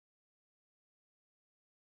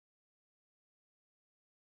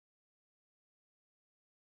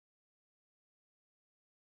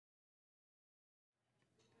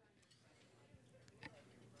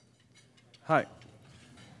Hi.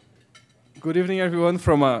 Good evening, everyone,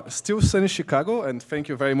 from still sunny Chicago, and thank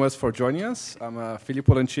you very much for joining us. I'm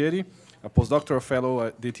Filippo Lancieri, a postdoctoral fellow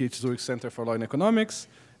at the ETH Zurich Center for Law and Economics,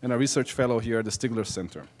 and a research fellow here at the Stigler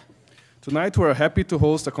Center. Tonight, we're happy to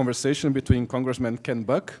host a conversation between Congressman Ken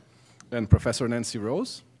Buck and Professor Nancy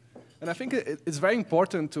Rose. And I think it's very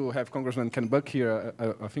important to have Congressman Ken Buck here.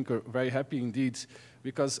 I think we're very happy indeed,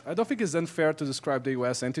 because I don't think it's unfair to describe the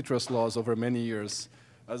US antitrust laws over many years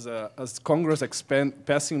as Congress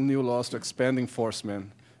passing new laws to expand enforcement,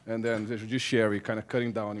 and then the judiciary kind of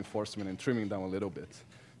cutting down enforcement and trimming down a little bit.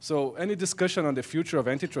 So any discussion on the future of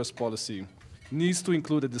antitrust policy needs to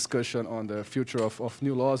include a discussion on the future of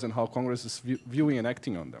new laws and how Congress is viewing and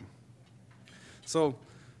acting on them. So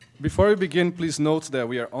before we begin, please note that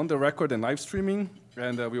we are on the record and live streaming,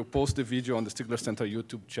 and we'll post the video on the Stigler Center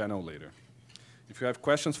YouTube channel later. If you have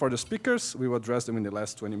questions for the speakers, we will address them in the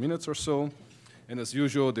last 20 minutes or so. And as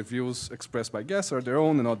usual, the views expressed by guests are their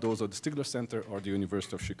own and not those of the Stigler Center or the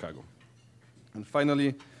University of Chicago. And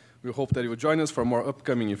finally, we hope that you will join us for more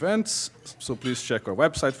upcoming events, so please check our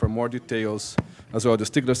website for more details, as well as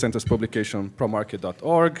the Stigler Center's publication,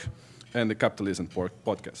 promarket.org, and the Capitalism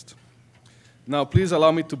podcast. Now, please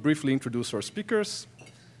allow me to briefly introduce our speakers.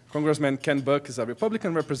 Congressman Ken Buck is a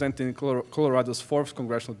Republican representing Colorado's 4th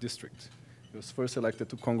Congressional District. He was first elected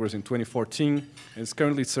to Congress in 2014 and is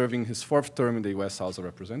currently serving his 4th term in the U.S. House of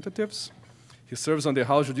Representatives. He serves on the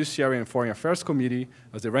House Judiciary and Foreign Affairs Committee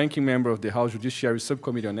as the ranking member of the House Judiciary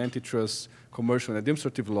Subcommittee on Antitrust, Commercial and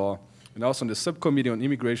Administrative Law, and also on the Subcommittee on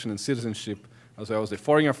Immigration and Citizenship, as well as the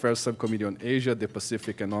Foreign Affairs Subcommittee on Asia, the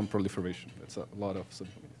Pacific, and Non-Proliferation. That's a lot of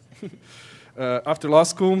subcommittees. After law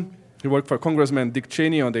school, he worked for Congressman Dick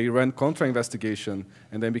Cheney on the Iran-Contra investigation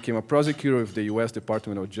and then became a prosecutor with the U.S.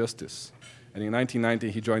 Department of Justice. And in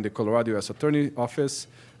 1990, he joined the Colorado U.S. Attorney Office,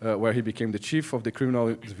 where he became the chief of the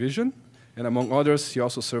criminal division. And among others, he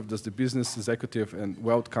also served as the business executive and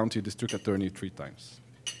Weld County District Attorney 3 times.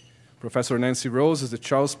 Professor Nancy Rose is the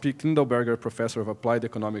Charles P. Kindleberger Professor of Applied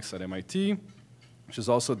Economics at MIT. She's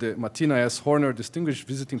also the Martina S. Horner Distinguished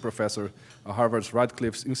Visiting Professor at Harvard's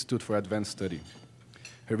Radcliffe's Institute for Advanced Study.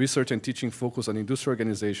 Her research and teaching focus on industry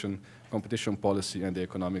organization, competition policy, and the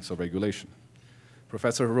economics of regulation.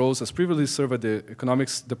 Professor Rose has previously served as the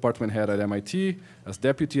economics department head at MIT, as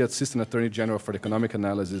Deputy Assistant Attorney General for Economic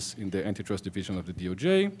Analysis in the Antitrust Division of the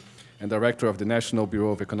DOJ, and Director of the National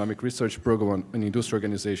Bureau of Economic Research Program on Industry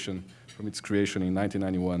Organization from its creation in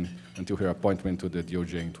 1991 until her appointment to the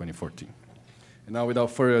DOJ in 2014. And now,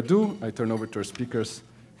 without further ado, I turn over to our speakers.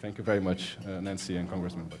 Thank you very much, Nancy and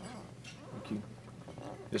Congressman Buck. Thank you.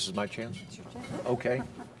 This is my chance? It's your chance. Okay.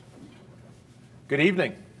 Good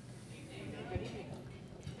evening.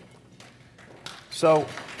 So,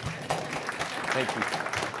 thank you.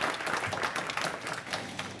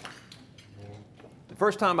 The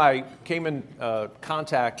first time I came in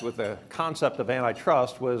contact with the concept of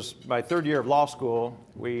antitrust was my 3rd year of law school.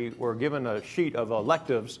 We were given a sheet of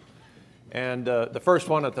electives, and the first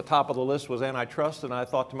one at the top of the list was antitrust, and I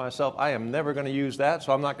thought to myself, I am never going to use that,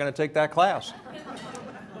 so I'm not going to take that class.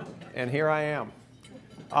 And here I am.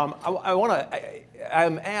 I'm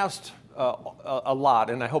asked a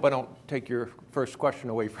lot, and I hope I don't take your first question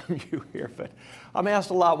away from you here, but I'm asked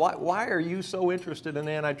a lot, why are you so interested in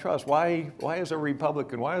antitrust? Why is a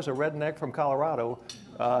Republican, why is a redneck from Colorado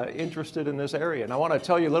interested in this area? And I want to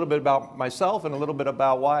tell you a little bit about myself and a little bit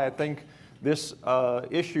about why I think this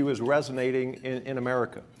issue is resonating in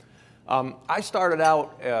America. I started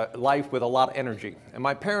out life with a lot of energy, and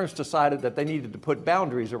my parents decided that they needed to put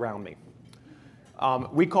boundaries around me.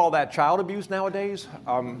 We call that child abuse nowadays.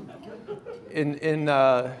 In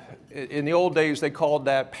the old days, they called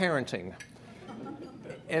that parenting.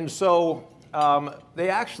 And so they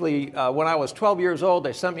actually, when I was 12 years old,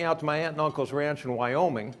 they sent me out to my aunt and uncle's ranch in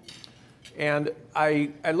Wyoming. And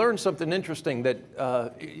I learned something interesting, that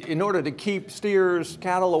in order to keep steers,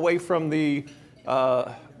 cattle away from the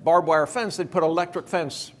barbed wire fence, they'd put an electric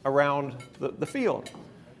fence around the field.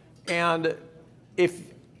 And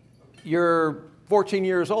if you're 14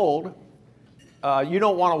 years old, you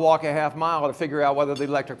don't want to walk a half mile to figure out whether the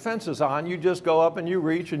electric fence is on. You just go up and you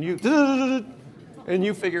reach and you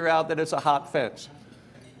figure out that it's a hot fence.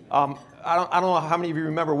 I don't know how many of you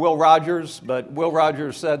remember Will Rogers, but Will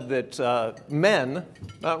Rogers said that men,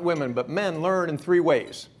 not women, but men learn in 3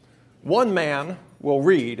 ways. One man will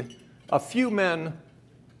read, a few men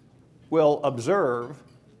will observe,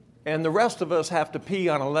 and the rest of us have to pee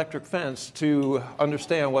on an electric fence to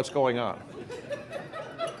understand what's going on.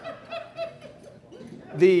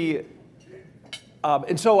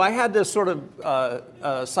 And so I had this sort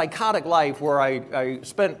of psychotic life where I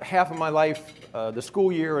spent half of my life, the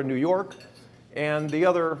school year in New York, and the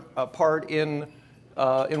other part in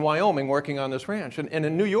Wyoming working on this ranch. And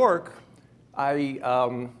in New York,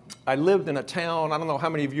 I lived in a town, I don't know how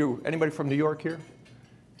many of you, anybody from New York here?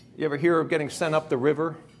 You ever hear of getting sent up the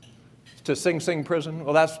river to Sing Sing prison?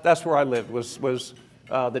 Well, that's where I lived, was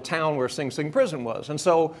the town where Sing Sing prison was. And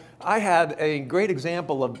so I had a great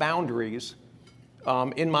example of boundaries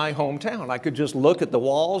in my hometown. I could just look at the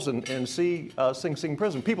walls and see Sing Sing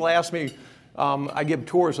prison. People ask me, I give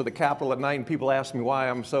tours of the Capitol at night, and people ask me why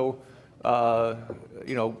I'm so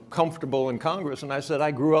comfortable in Congress. And I said,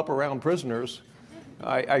 I grew up around prisoners.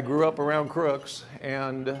 I grew up around crooks,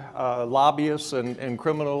 and lobbyists and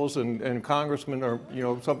criminals and congressmen are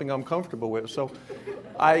something I'm comfortable with. So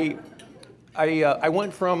I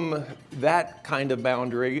went from that kind of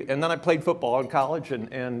boundary, and then I played football in college,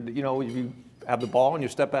 and if you have the ball and you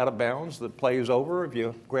step out of bounds, the play is over. If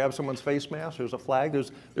you grab someone's face mask, there's a flag.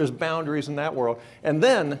 There's boundaries in that world. And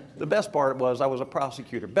then the best part was I was a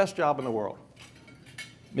prosecutor. Best job in the world.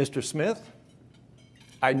 Mr. Smith,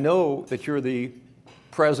 I know that you're the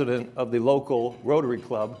president of the local Rotary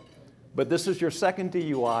Club, but this is your second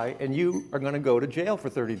DUI, and you are going to go to jail for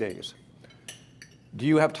 30 days. Do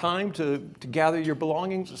you have time to gather your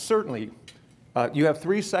belongings? Certainly. You have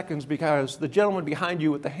 3 seconds because the gentleman behind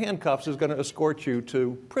you with the handcuffs is going to escort you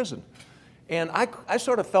to prison. And I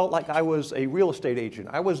sort of felt like I was a real estate agent.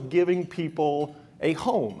 I was giving people a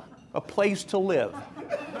home, a place to live.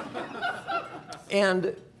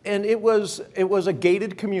 And it was a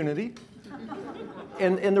gated community.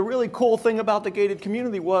 And the really cool thing about the gated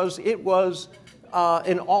community was it was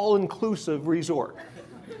an all-inclusive resort.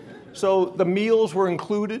 So the meals were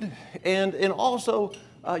included, and also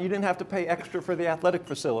you didn't have to pay extra for the athletic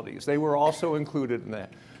facilities. They were also included in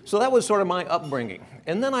that. So that was sort of my upbringing.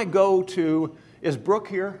 And then I go to, is Brooke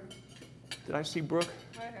here? Did I see Brooke?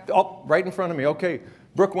 Right here. Oh, right in front of me. Okay.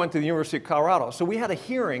 Brooke went to the University of Colorado. So we had a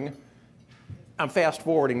hearing, I'm fast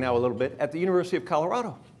forwarding now a little bit, at the University of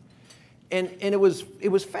Colorado. And it was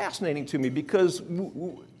fascinating to me because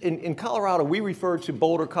in Colorado, we refer to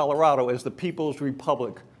Boulder, Colorado as the People's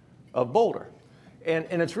Republic of Boulder.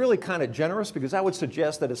 And it's really kind of generous because I would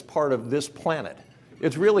suggest that it's part of this planet.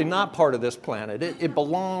 It's really not part of this planet. It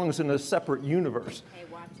belongs in a separate universe.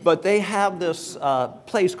 But they have this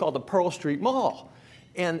place called the Pearl Street Mall.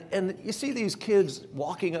 And you see these kids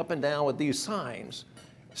walking up and down with these signs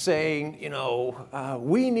saying,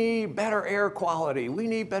 we need better air quality. We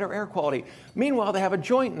need better air quality. Meanwhile, they have a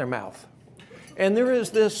joint in their mouth. And there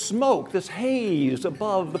is this smoke, this haze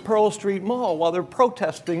above the Pearl Street Mall while they're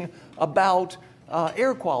protesting about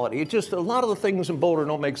air quality. It just, a lot of the things in Boulder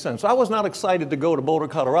don't make sense. I was not excited to go to Boulder,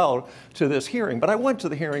 Colorado to this hearing, but I went to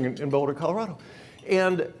the hearing in Boulder, Colorado.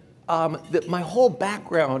 And my whole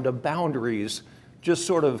background of boundaries just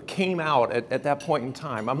sort of came out at that point in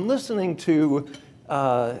time. I'm listening to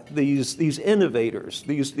these innovators,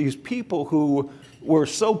 these people who we're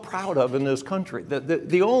so proud of in this country.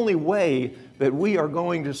 The only way that we are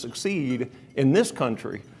going to succeed in this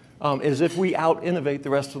country is if we out-innovate the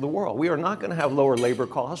rest of the world. We are not going to have lower labor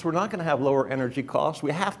costs. We're not going to have lower energy costs.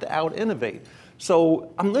 We have to out-innovate.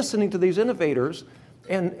 So I'm listening to these innovators,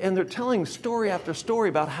 and they're telling story after story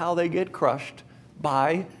about how they get crushed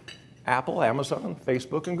by Apple, Amazon,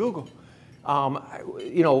 Facebook, and Google.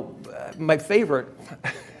 My favorite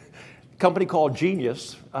company called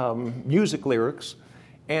Genius, music lyrics,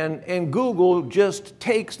 and Google just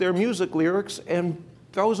takes their music lyrics and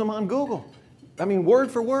throws them on Google. I mean, word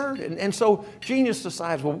for word. And so Genius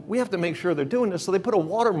decides, well, we have to make sure they're doing this. So they put a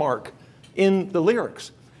watermark in the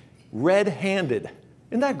lyrics. Red-handed.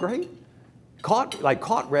 Isn't that great?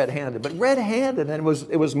 Caught red-handed, but red-handed, and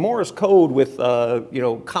it was Morse code with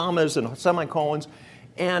commas and semicolons,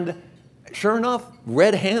 and sure enough,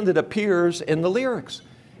 red-handed appears in the lyrics.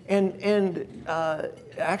 And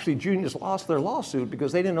actually, Genius lost their lawsuit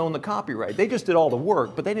because they didn't own the copyright. They just did all the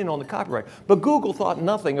work, but they didn't own the copyright. But Google thought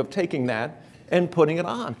nothing of taking that and putting it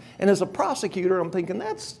on. And as a prosecutor, I'm thinking,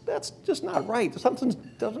 that's just not right. Something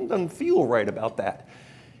doesn't feel right about that.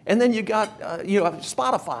 And then you got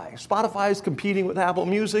Spotify. Spotify is competing with Apple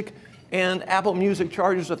Music, and Apple Music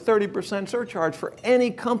charges a 30% surcharge for any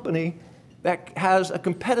company that has a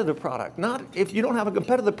competitive product. Not if you don't have a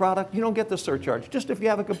competitive product, you don't get the surcharge, just if you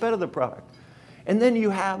have a competitive product. And then you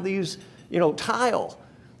have these, Tile.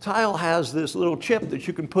 Tile has this little chip that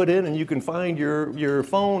you can put in and you can find your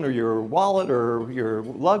phone or your wallet or your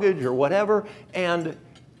luggage or whatever. And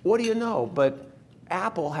what do you know? But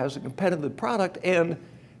Apple has a competitive product, and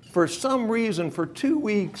for some reason, for 2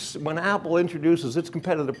 weeks, when Apple introduces its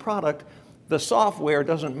competitive product, the software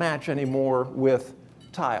doesn't match anymore with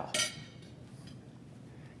Tile.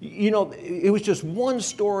 You know, it was just one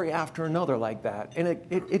story after another like that, and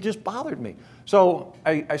it just bothered me. So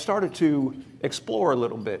I started to explore a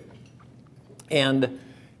little bit. And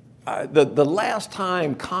the last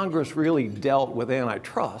time Congress really dealt with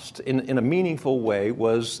antitrust in a meaningful way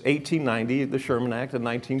was 1890, the Sherman Act, and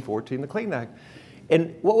 1914, the Clayton Act.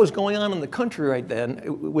 And what was going on in the country right then, it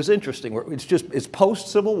was interesting. It's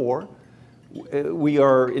post-Civil War. We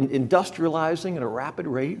are industrializing at a rapid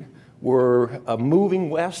rate. We're moving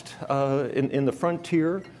west in the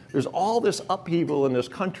frontier. There's all this upheaval in this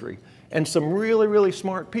country. And some really, really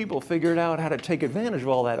smart people figured out how to take advantage of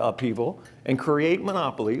all that upheaval and create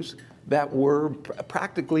monopolies that were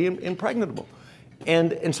practically impregnable.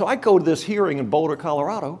 And so I go to this hearing in Boulder,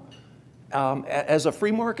 Colorado, as a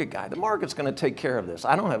free market guy. The market's going to take care of this.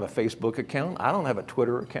 I don't have a Facebook account. I don't have a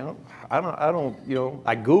Twitter account. I don't, you know,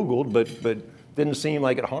 I Googled, but didn't seem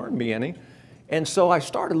like it harmed me any. And so I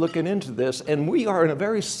started looking into this, and we are in a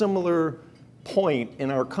very similar point in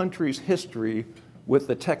our country's history with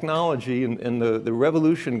the technology and the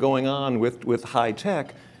revolution going on with high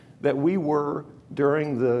tech that we were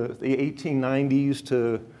during the 1890s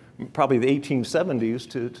to probably the 1870s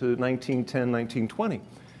to 1910, 1920.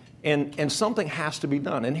 And something has to be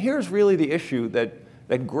done. And here's really the issue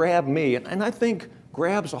that grabbed me, and I think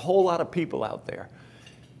grabs a whole lot of people out there.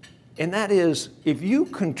 And that is, if you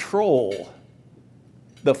control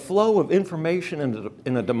the flow of information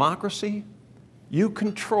in a democracy, you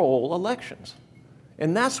control elections.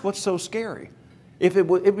 And that's what's so scary. It'd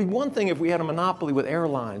be one thing if we had a monopoly with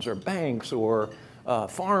airlines or banks or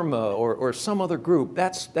pharma or some other group.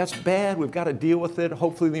 That's bad. We've got to deal with it.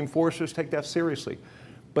 Hopefully the enforcers take that seriously.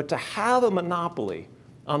 But to have a monopoly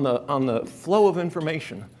on the flow of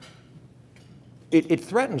information, it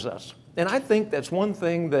threatens us. And I think that's one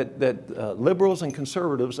thing that liberals and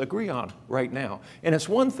conservatives agree on right now. And it's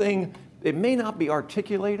one thing, it may not be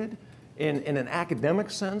articulated in an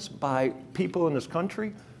academic sense by people in this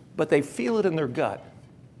country, but they feel it in their gut.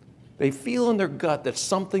 They feel in their gut that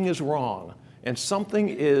something is wrong and something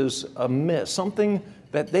is amiss, something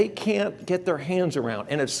that they can't get their hands around,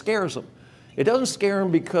 and it scares them. It doesn't scare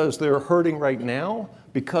them because they're hurting right now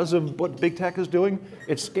because of what big tech is doing.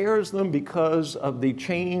 It scares them because of the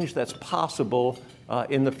change that's possible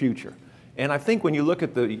in the future. And I think when you look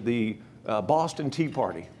at the Boston Tea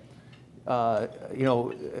Party, you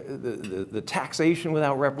know, the taxation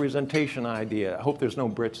without representation idea. I hope there's no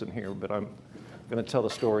Brits in here, but I'm going to tell the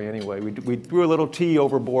story anyway. We threw a little tea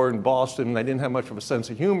overboard in Boston, and I didn't have much of a sense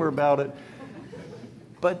of humor about it.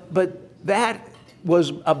 But that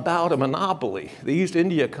was about a monopoly, the East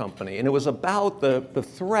India Company, and it was about the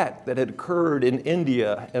threat that had occurred in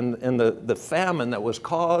India and the famine that was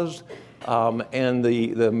caused and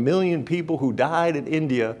the million people who died in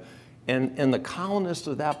India. And the colonists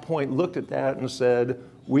at that point looked at that and said,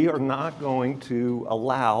 we are not going to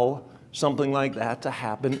allow something like that to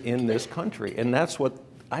happen in this country. And that's what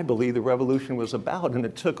I believe the revolution was about, and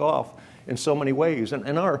it took off in so many ways.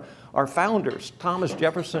 And our founders, Thomas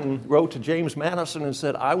Jefferson wrote to James Madison and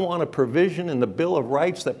said, I want a provision in the Bill of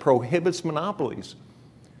Rights that prohibits monopolies.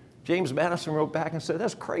 James Madison wrote back and said,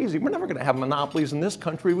 that's crazy. We're never going to have monopolies in this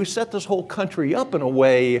country. We set this whole country up in a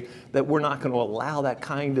way that we're not going to allow that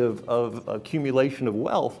kind of accumulation of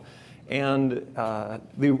wealth. And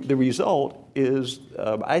the result is,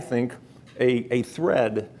 I think, a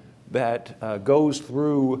thread that goes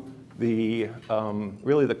through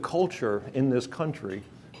really the culture in this country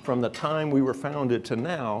from the time we were founded to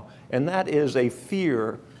now, and that is a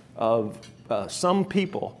fear of some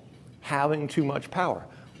people having too much power.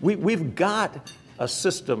 We've got a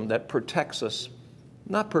system that protects us,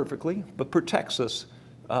 not perfectly, but protects us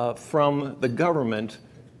from the government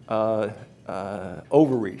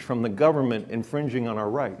overreach, from the government infringing on our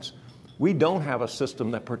rights. We don't have a system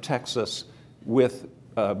that protects us with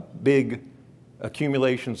big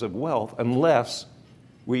accumulations of wealth unless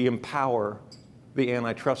we empower the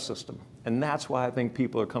antitrust system. And that's why I think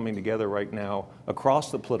people are coming together right now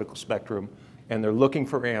across the political spectrum, and they're looking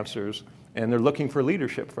for answers, and they're looking for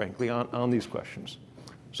leadership, frankly, on these questions.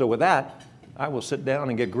 So with that, I will sit down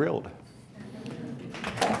and get grilled.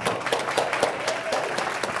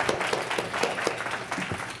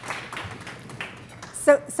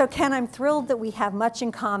 So Ken, I'm thrilled that we have much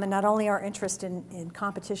in common, not only our interest in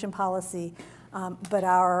competition policy, but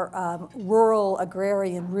our rural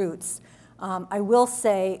agrarian roots. I will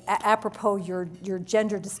say, apropos your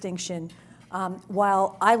gender distinction,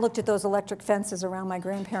 while I looked at those electric fences around my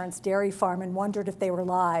grandparents' dairy farm and wondered if they were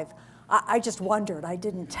live, I just wondered. I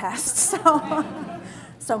didn't test,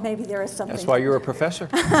 so maybe there is something. That's why you're a professor.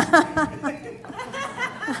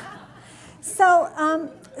 So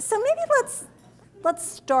maybe let's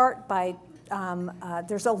start by,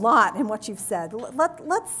 there's a lot in what you've said.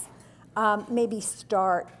 Let's maybe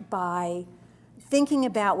start by thinking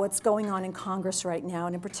about what's going on in Congress right now,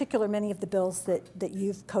 and in particular many of the bills that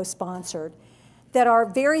you've co-sponsored that are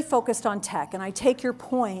very focused on tech. And I take your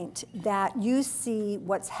point that you see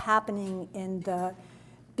what's happening in the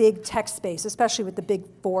big tech space, especially with the big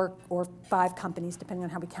 4 or 5 companies, depending on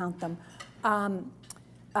how we count them,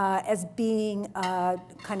 as being a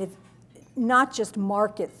kind of not just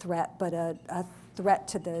market threat, but a threat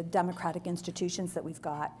to the democratic institutions that we've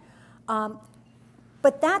got.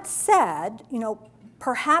 But that said, you know,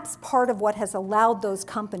 perhaps part of what has allowed those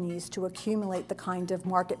companies to accumulate the kind of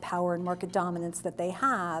market power and market dominance that they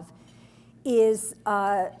have is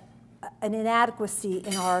an inadequacy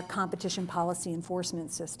in our competition policy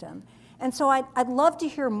enforcement system. And so I'd love to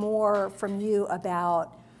hear more from you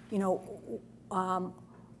about, you know,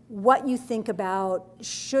 what you think about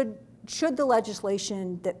should the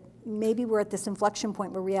legislation that maybe we're at this inflection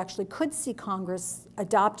point where we actually could see Congress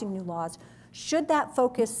adopting new laws, should that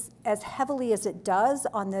focus as heavily as it does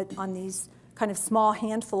on these kind of small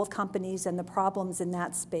handful of companies and the problems in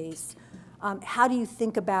that space? How do you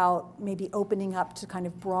think about maybe opening up to kind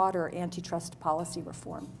of broader antitrust policy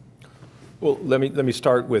reform? Well, let me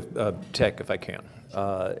start with tech, if I can.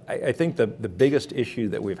 I think the biggest issue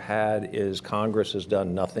that we've had is Congress has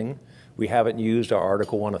done nothing. We haven't used our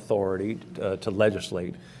Article I authority to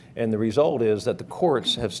legislate, and the result is that the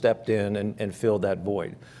courts have stepped in and filled that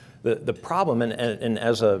void. The problem, and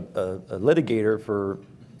as a litigator for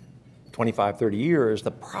 25, 30 years,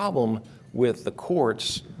 the problem with the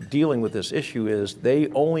courts dealing with this issue is they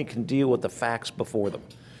only can deal with the facts before them.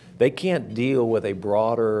 They can't deal with a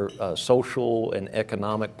broader social and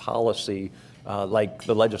economic policy like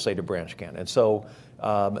the legislative branch can. And so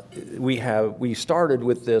we started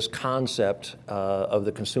with this concept of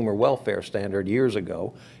the consumer welfare standard years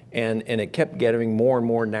ago, and it kept getting more and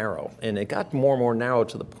more narrow. And it got more and more narrow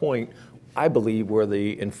to the point, I believe, where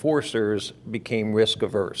the enforcers became risk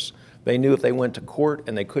averse. They knew if they went to court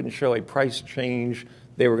and they couldn't show a price change,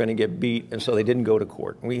 they were going to get beat, and so they didn't go to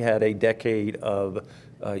court. We had a decade of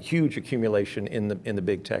huge accumulation in the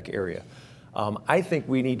big tech area. I think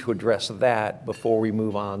we need to address that before we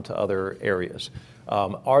move on to other areas.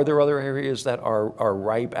 Are there other areas that are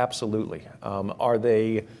ripe? Absolutely. Are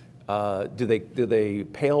they? Do they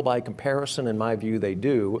pale by comparison? In my view, they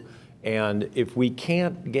do. And if we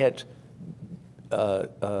can't get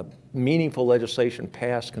meaningful legislation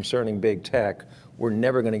passed concerning big tech, we're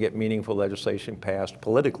never going to get meaningful legislation passed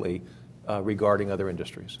politically regarding other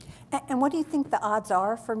industries. And what do you think the odds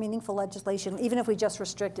are for meaningful legislation, even if we just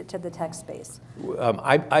restrict it to the tech space?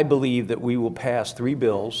 I believe that we will pass 3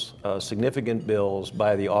 bills, significant bills,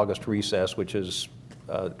 by the August recess, which is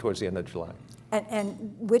towards the end of July.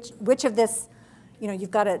 And which of this, you know,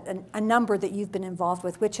 you've got a number that you've been involved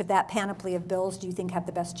with, which of that panoply of bills do you think have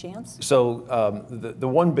the best chance? So the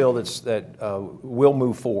one bill that will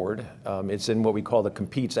move forward, it's in what we call the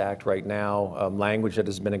Competes Act right now, language that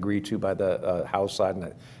has been agreed to by the House side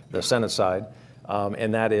and the Senate side,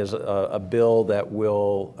 and that is a bill that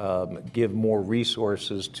will give more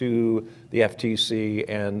resources to the FTC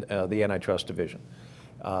and the Antitrust Division.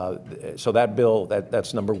 So that bill,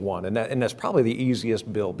 that's number one, and that's probably the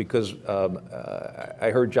easiest bill because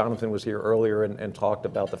I heard Jonathan was here earlier and talked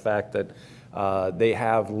about the fact that they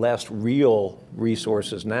have less real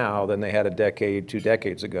resources now than they had a decade, 2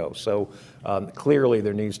 decades ago. So clearly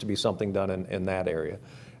there needs to be something done in that area.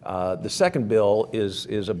 The second bill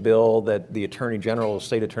is a bill that the Attorney General,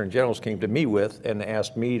 State Attorney Generals came to me with and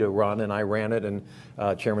asked me to run, and I ran it, and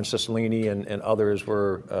Chairman Cicilline and others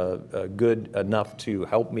were good enough to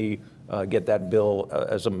help me get that bill,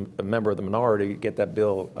 as a member of the minority, get that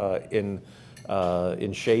bill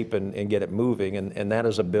in shape and get it moving, and that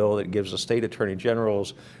is a bill that gives the State Attorney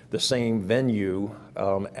Generals the same venue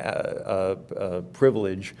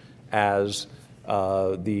privilege as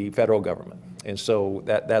the federal government. And so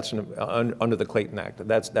that's under the Clayton Act.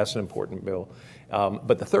 That's an important bill.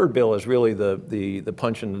 But the third bill is really the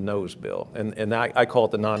punch in the nose bill, and I call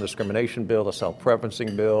it the non-discrimination bill, the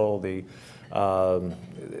self-preferencing bill.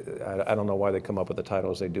 I don't know why they come up with the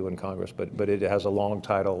titles they do in Congress, but it has a long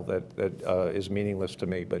title that is meaningless to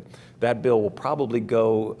me. But that bill will probably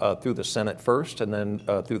go through the Senate first, and then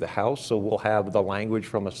through the House. So we'll have the language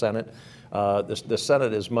from the Senate. The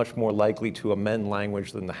Senate is much more likely to amend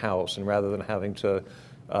language than the House, and rather than having to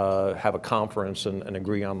have a conference and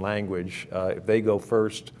agree on language, if they go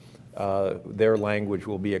first, their language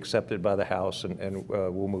will be accepted by the House, and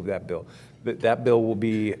we'll move that bill. That bill will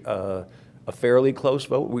be a fairly close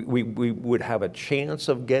vote. We would have a chance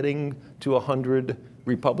of getting to 100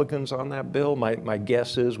 Republicans on that bill. My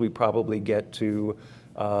guess is we probably get to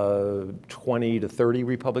 20 to 30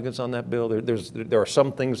 Republicans on that bill. There are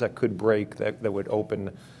some things that could break that would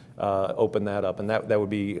open that up, and that would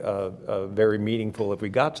be very meaningful if we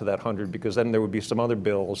got to that 100, because then there would be some other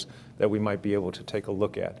bills that we might be able to take a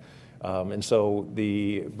look at. And so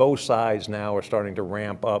both sides now are starting to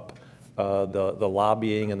ramp up the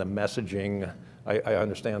lobbying and the messaging. I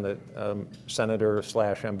understand that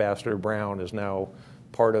Senator/Ambassador Brown is now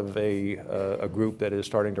part of a group that is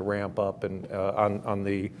starting to ramp up and on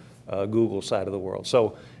the Google side of the world.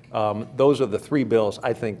 So those are the three bills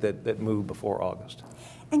I think that move before August.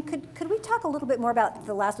 And could we talk a little bit more about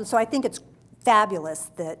the last one? So I think it's fabulous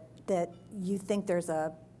that you think there's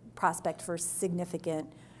a prospect for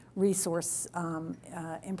significant resource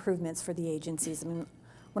improvements for the agencies. I mean,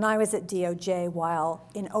 when I was at DOJ, while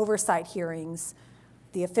in oversight hearings,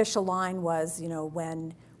 the official line was,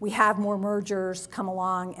 when we have more mergers come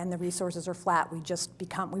along and the resources are flat,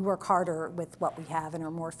 we work harder with what we have and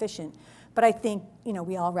are more efficient. But I think,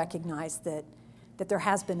 we all recognize that there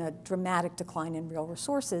has been a dramatic decline in real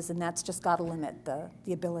resources, and that's just got to limit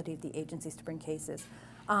the ability of the agencies to bring cases.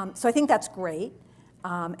 So I think that's great.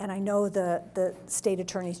 And I know the state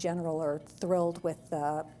attorneys general are thrilled with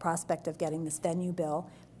the prospect of getting this venue bill.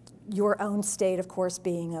 Your own state, of course,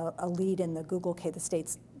 being a lead in the Google case, the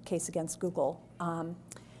state's case against Google.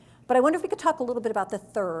 But I wonder if we could talk a little bit about the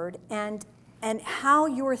third and how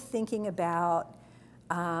you're thinking about,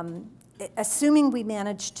 assuming we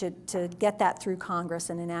manage to get that through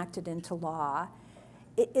Congress and enact it into law.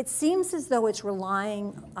 It seems as though it's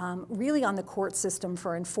relying really on the court system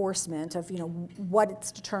for enforcement of what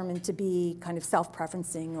it's determined to be kind of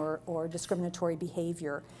self-preferencing or discriminatory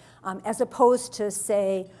behavior, as opposed to,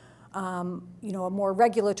 say, a more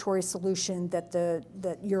regulatory solution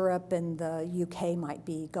that Europe and the UK might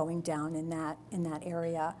be going down in that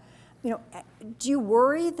area. Do you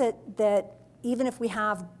worry that even if we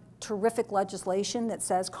have terrific legislation that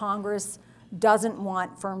says Congress doesn't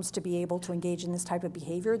want firms to be able to engage in this type of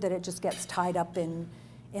behavior, that it just gets tied up in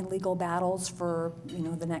legal battles for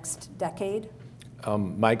the next decade?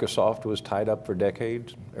 Microsoft was tied up for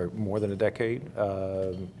decades, or more than a decade.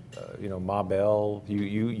 Ma Bell,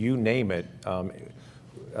 you name it.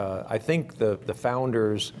 I think the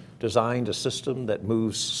founders designed a system that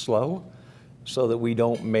moves slow so that we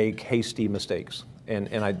don't make hasty mistakes.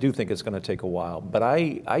 And I do think it's going to take a while. But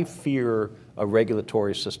I fear a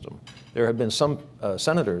regulatory system. There have been some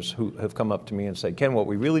senators who have come up to me and said, Ken, what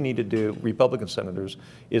we really need to do, Republican senators,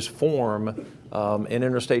 is form an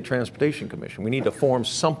interstate transportation commission. We need to form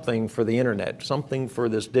something for the internet, something for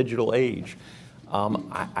this digital age.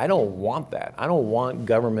 I don't want that. I don't want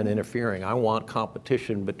government interfering. I want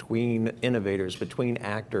competition between innovators, between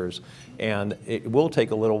actors, and it will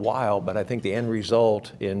take a little while, but I think the end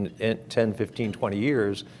result in 10, 15, 20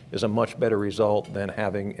 years is a much better result than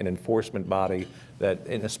having an enforcement body that,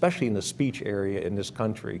 and especially in the speech area in this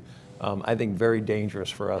country, I think very dangerous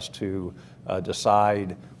for us to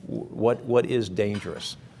decide what is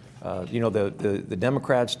dangerous. The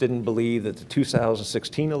Democrats didn't believe that the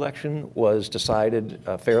 2016 election was decided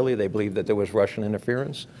fairly. They believed that there was Russian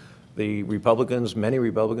interference. The Republicans, many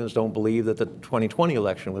Republicans, don't believe that the 2020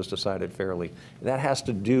 election was decided fairly. That has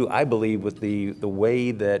to do, I believe, with the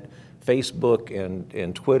way that Facebook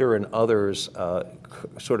and Twitter and others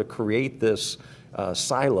sort of create this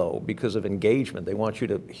silo because of engagement. They want you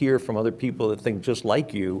to hear from other people that think just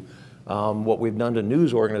like you. What we've done to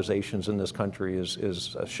news organizations in this country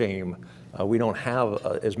is a shame. We don't have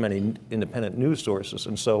as many independent news sources,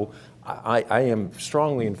 and so I am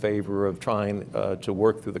strongly in favor of trying to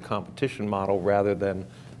work through the competition model rather than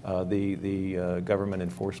the government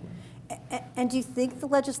enforcement. And do you think the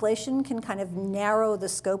legislation can kind of narrow the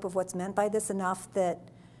scope of what's meant by this enough that,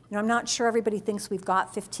 I'm not sure everybody thinks we've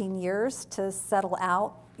got 15 years to settle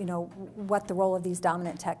out, what the role of these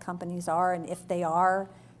dominant tech companies are, and if they are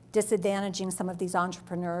disadvantaging some of these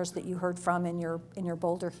entrepreneurs that you heard from in your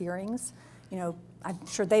Boulder hearings. I'm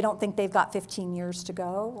sure they don't think they've got 15 years to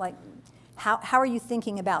go. Like, how are you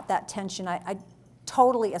thinking about that tension? I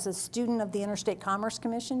totally, as a student of the Interstate Commerce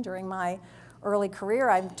Commission during my early career,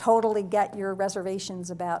 I totally get your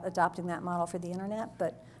reservations about adopting that model for the internet,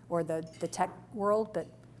 or the tech world. But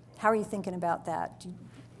how are you thinking about that?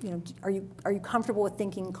 Are you comfortable with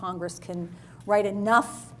thinking Congress can write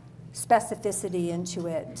enough specificity into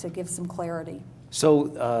it to give some clarity?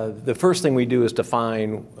 So the first thing we do is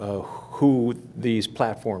define who these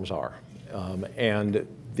platforms are. And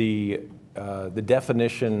the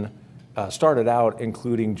definition started out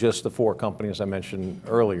including just the four companies I mentioned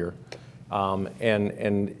earlier.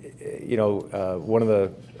 You know, one of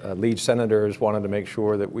the lead senators wanted to make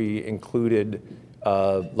sure that we included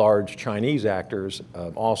large Chinese actors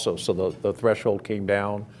also, so the threshold came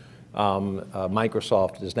down.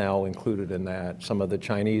 Microsoft is now included in that. Some of the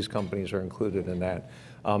Chinese companies are included in that.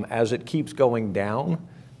 As it keeps going down,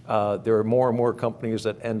 there are more and more companies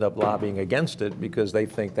that end up lobbying against it because they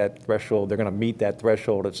think that threshold, they're going to meet that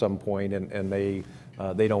threshold at some point, and they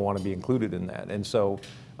don't want to be included in that. And so,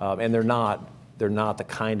 and they're not the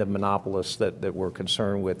kind of monopolists that we're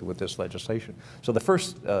concerned with this legislation. So the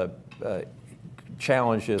first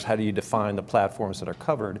challenge is how do you define the platforms that are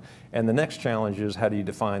covered, and the next challenge is how do you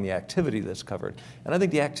define the activity that's covered. And I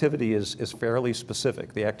think the activity is fairly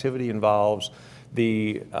specific. The activity involves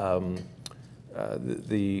the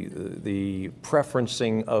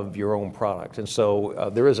preferencing of your own product. And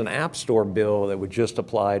so there is an App Store bill that would just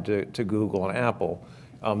apply to Google and Apple.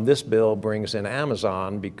 This bill brings in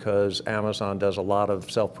Amazon because Amazon does a lot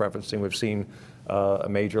of self-preferencing. We've seen a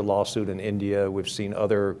major lawsuit in India. We've seen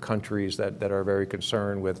other countries that are very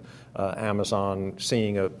concerned with Amazon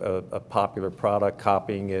seeing a popular product,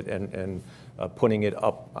 copying it, and putting it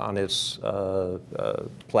up on its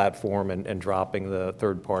platform and dropping the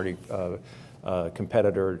third-party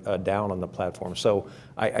competitor down on the platform. So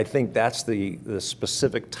I think that's the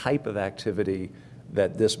specific type of activity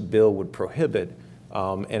that this bill would prohibit,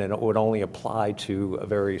 and it would only apply to a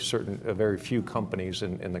very few companies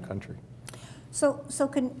in the country. So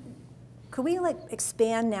could we like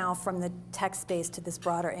expand now from the tech space to this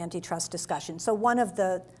broader antitrust discussion? So one of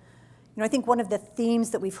the, I think one of the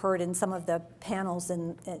themes that we've heard in some of the panels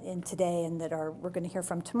in today and that we're going to hear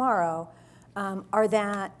from tomorrow are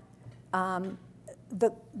that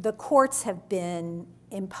the courts have been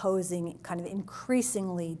imposing kind of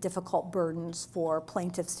increasingly difficult burdens for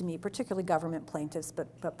plaintiffs to meet, particularly government plaintiffs,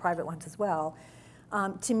 but private ones as well,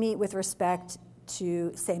 to meet with respect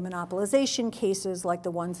to, say, monopolization cases like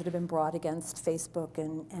the ones that have been brought against Facebook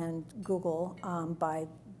and Google by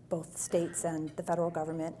both states and the federal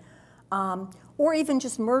government, or even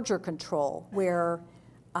just merger control, where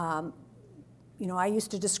I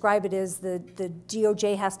used to describe it as the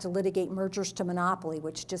DOJ has to litigate mergers to monopoly,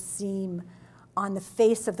 which just seem on the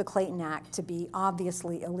face of the Clayton Act to be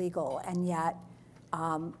obviously illegal, and yet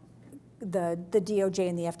the DOJ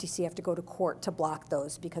and the FTC have to go to court to block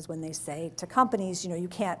those, because when they say to companies, you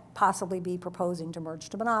can't possibly be proposing to merge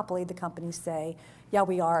to monopoly, the companies say, yeah,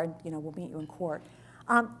 we are, and we'll meet you in court.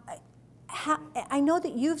 I know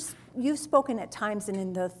that you've spoken at times, and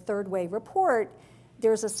in the Third Way report,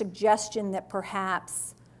 there's a suggestion that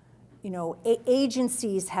perhaps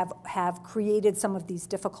agencies have created some of these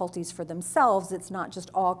difficulties for themselves. It's not just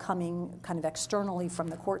all coming kind of externally from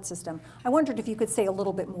the court system. I wondered if you could say a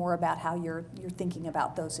little bit more about how you're thinking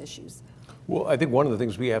about those issues. Well, I think one of the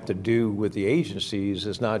things we have to do with the agencies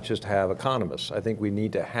is not just have economists. I think we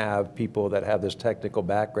need to have people that have this technical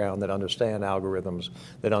background, that understand algorithms,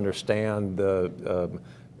 that understand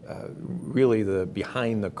really the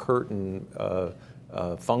behind the curtain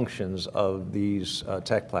functions of these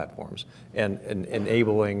tech platforms, and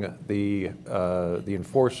enabling the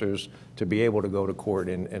enforcers to be able to go to court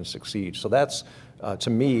and succeed. So that's, to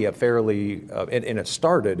me, a fairly, and it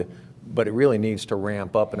started, but it really needs to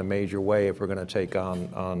ramp up in a major way if we're going to take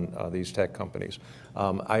on these tech companies.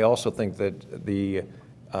 I also think that the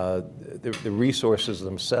resources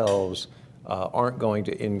themselves aren't going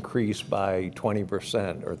to increase by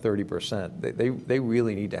 20% or 30%. They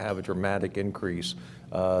really need to have a dramatic increase.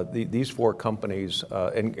 These four companies,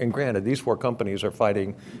 and granted, these four companies are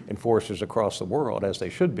fighting enforcers across the world, as they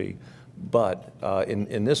should be. But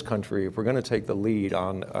in this country, if we're going to take the lead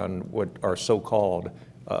on what are so-called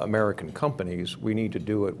American companies, we need to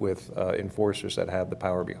do it with enforcers that have the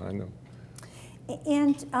power behind them.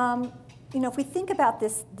 And if we think about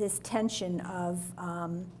this tension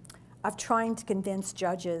of trying to convince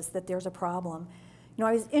judges that there's a problem,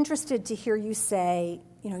 I was interested to hear you say,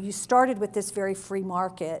 you started with this very free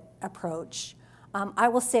market approach. I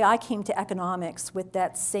will say I came to economics with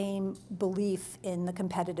that same belief in the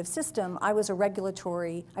competitive system. I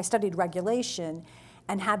studied regulation,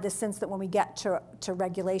 and had this sense that when we get to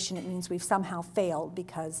regulation, it means we've somehow failed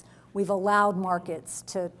because we've allowed markets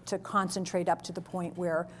to concentrate up to the point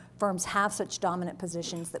where firms have such dominant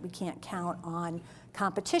positions that we can't count on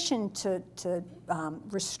competition to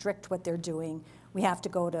restrict what they're doing. We have to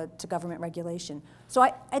go to government regulation. So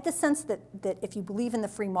I had the sense that if you believe in the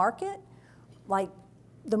free market, like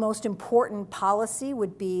the most important policy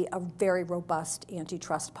would be a very robust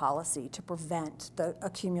antitrust policy to prevent the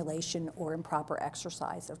accumulation or improper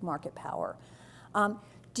exercise of market power.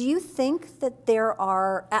 Do you think that there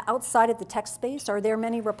are, outside of the tech space, are there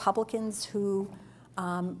many Republicans who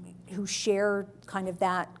share kind of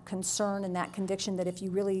that concern and that conviction that if you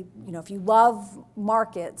really, if you love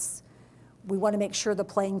markets, we want to make sure the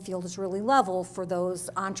playing field is really level for those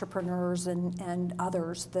entrepreneurs and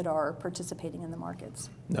others that are participating in the markets?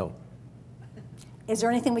 No. Is there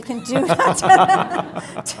anything we can do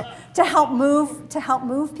to help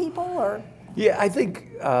move people, or? Yeah, I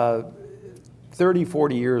think 30,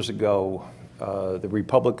 40 years ago, the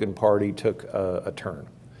Republican Party took a turn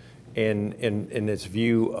in its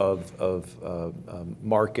view of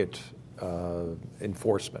market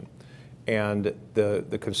enforcement. And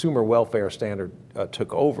the consumer welfare standard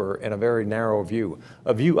took over in a very narrow view.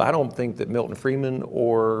 A view I don't think that Milton Friedman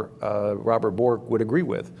or Robert Bork would agree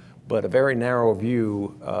with, but a very narrow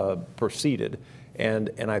view proceeded.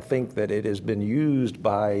 And I think that it has been used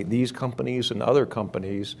by these companies and other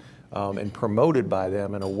companies and promoted by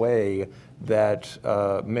them in a way that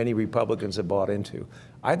many Republicans have bought into.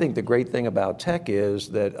 I think the great thing about tech is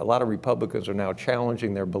that a lot of Republicans are now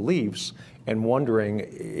challenging their beliefs and wondering,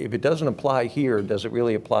 if it doesn't apply here, does it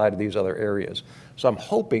really apply to these other areas? So I'm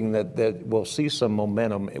hoping that we'll see some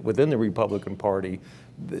momentum within the Republican Party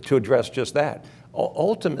to address just that.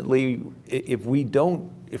 Ultimately, if we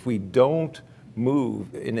don't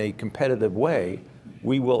move in a competitive way,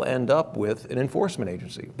 we will end up with an enforcement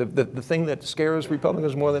agency. The thing that scares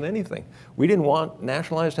Republicans more than anything, we didn't want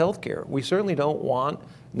nationalized health care. We certainly don't want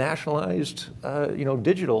nationalized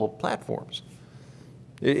digital platforms.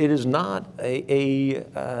 It is not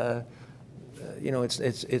it's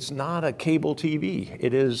not a cable TV.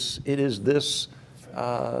 It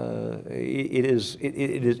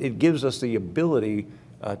gives us the ability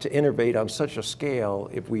to innovate on such a scale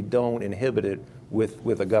if we don't inhibit it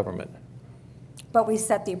with a government. But we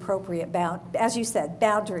set the appropriate as you said,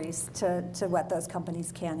 boundaries to what those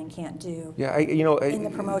companies can and can't do. Yeah, in the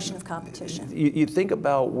promotion of competition. You think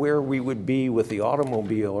about where we would be with the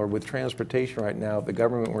automobile or with transportation right now if the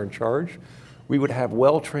government were in charge. We would have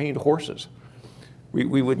well-trained horses.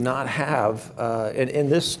 We would not have, and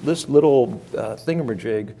this little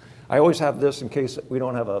thingamajig. I always have this in case we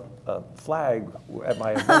don't have a flag at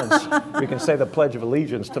my events. We can say the Pledge of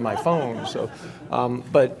Allegiance to my phone. So,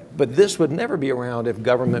 but this would never be around if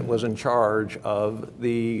government was in charge of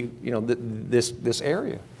this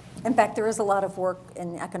area. In fact, there is a lot of work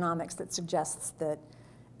in economics that suggests that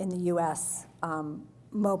in the U.S.,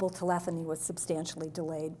 mobile telephony was substantially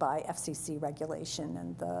delayed by FCC regulation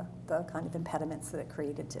and the kind of impediments that it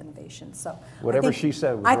created to innovation. So whatever she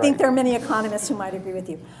said was I right. think there are many economists who might agree with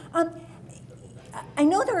you. I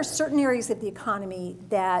know there are certain areas of the economy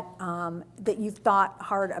that that you've thought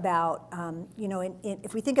hard about.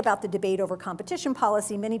 If we think about the debate over competition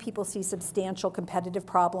policy, many people see substantial competitive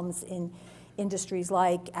problems in industries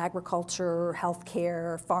like agriculture,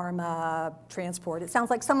 healthcare, pharma, transport. It sounds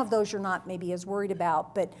like some of those you're not maybe as worried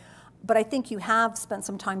about, but I think you have spent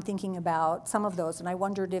some time thinking about some of those, and I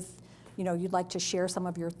wondered if you'd like to share some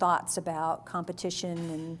of your thoughts about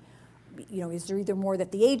competition, and is there either more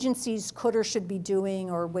that the agencies could or should be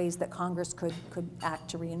doing, or ways that Congress could act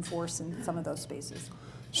to reinforce in some of those spaces?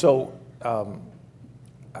 So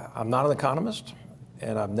I'm not an economist,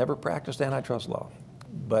 and I've never practiced antitrust law,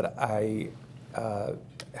 but I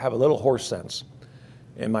have a little horse sense.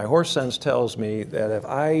 And my horse sense tells me that if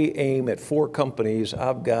I aim at 4 companies,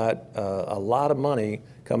 I've got a lot of money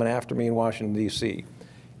coming after me in Washington, D.C.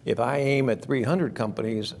 If I aim at 300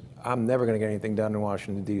 companies, I'm never going to get anything done in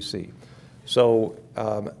Washington, D.C. So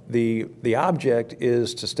the object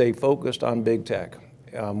is to stay focused on big tech.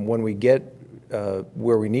 When we get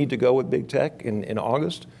where we need to go with big tech in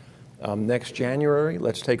August, next January,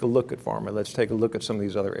 let's take a look at pharma. Let's take a look at some of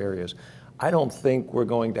these other areas. I don't think we're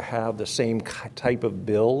going to have the same type of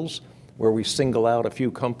bills where we single out a few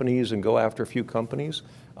companies and go after a few companies.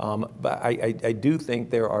 But I do think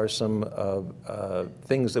there are some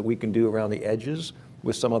things that we can do around the edges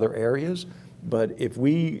with some other areas. But if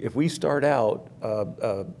we start out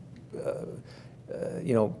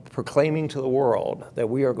proclaiming to the world that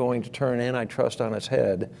we are going to turn antitrust on its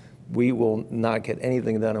head, we will not get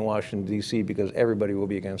anything done in Washington, D.C. because everybody will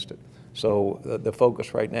be against it. So the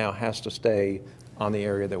focus right now has to stay on the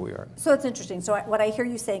area that we are. So it's interesting. So what I hear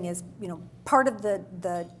you saying is, part of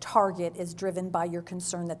the target is driven by your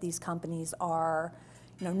concern that these companies are,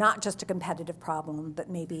 not just a competitive problem, but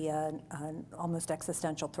maybe an almost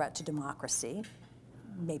existential threat to democracy,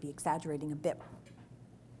 maybe exaggerating a bit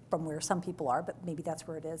from where some people are, but maybe that's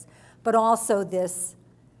where it is. But also this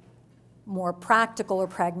more practical or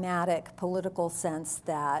pragmatic political sense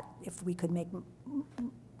that if we could make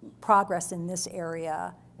progress in this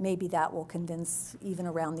area, maybe that will convince, even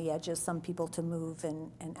around the edges, some people to move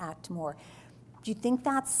and act more. Do you think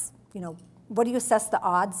that's, what do you assess the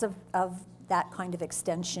odds of that kind of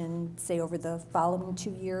extension, say, over the following 2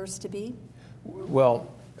 years to be?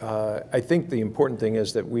 Well, I think the important thing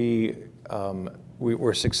is that we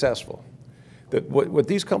were successful. That what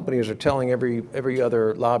these companies are telling every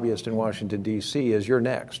other lobbyist in Washington, D.C. is, you're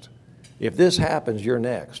next. If this happens, you're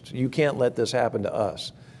next. You can't let this happen to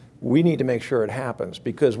us. We need to make sure it happens,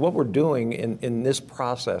 because what we're doing in this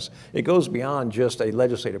process, it goes beyond just a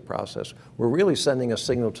legislative process. We're really sending a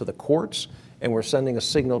signal to the courts, and we're sending a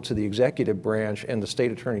signal to the executive branch and the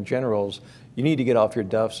state attorney generals. You need to get off your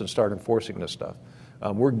duffs and start enforcing this stuff.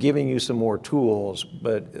 We're giving you some more tools,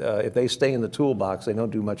 but if they stay in the toolbox, they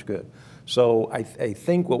don't do much good. So I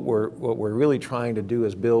think what we're really trying to do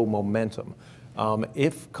is build momentum.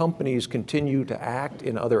 If companies continue to act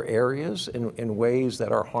in other areas in ways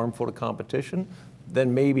that are harmful to competition,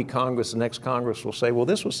 then maybe the next Congress will say, well,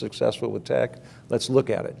 this was successful with tech, let's look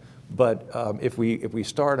at it. But if we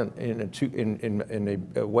start in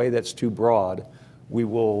a way that's too broad, we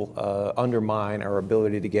will undermine our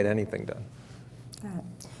ability to get anything done.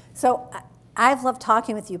 So I've loved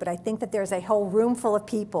talking with you, but I think that there's a whole room full of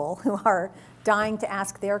people who are dying to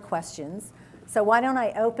ask their questions. So why don't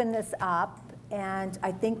I open this up? And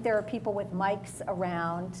I think there are people with mics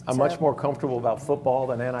around. I'm much more comfortable about football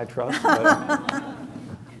than antitrust. But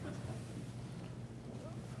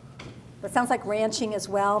it sounds like ranching as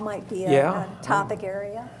well might be a topic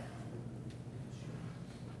area.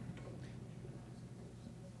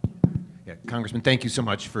 Yeah, Congressman, thank you so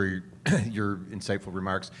much for your insightful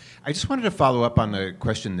remarks. I just wanted to follow up on the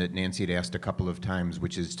question that Nancy had asked a couple of times,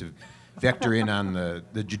 which is to vector in on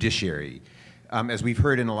the judiciary. As we've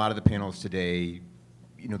heard in a lot of the panels today,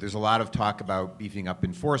 there's a lot of talk about beefing up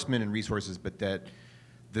enforcement and resources, but that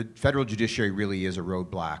the federal judiciary really is a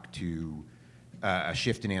roadblock to a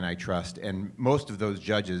shift in antitrust. And most of those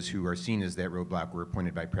judges who are seen as that roadblock were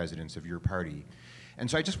appointed by presidents of your party. And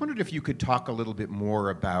so I just wondered if you could talk a little bit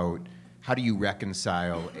more about how do you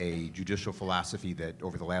reconcile a judicial philosophy that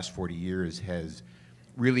over the last 40 years has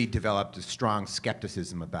really developed a strong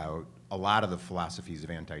skepticism about a lot of the philosophies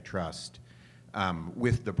of antitrust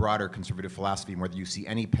with the broader conservative philosophy, and whether you see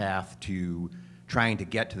any path to trying to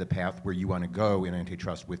get to the path where you want to go in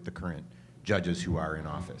antitrust with the current judges who are in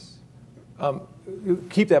office.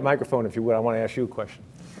 Keep that microphone, if you would. I want to ask you a question.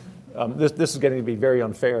 This is getting to be very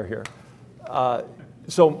unfair here.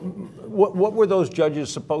 So what were those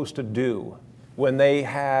judges supposed to do when they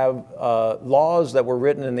have laws that were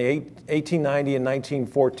written in the 1890 and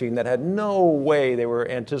 1914 that had no way they were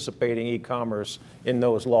anticipating e-commerce in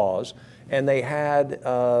those laws, and they had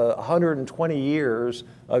 120 years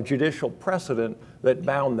of judicial precedent that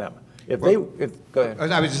bound them? Go ahead.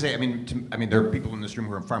 I was just saying, there are people in this room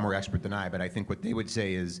who are far more expert than I, but I think what they would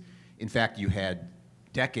say is, in fact, you had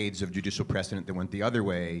decades of judicial precedent that went the other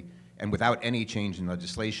way, and without any change in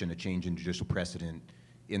legislation, a change in judicial precedent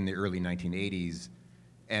in the early 1980s.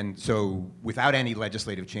 And so without any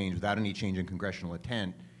legislative change, without any change in congressional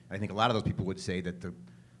intent, I think a lot of those people would say that the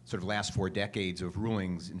sort of last 4 decades of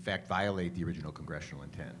rulings, in fact, violate the original congressional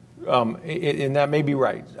intent. And that may be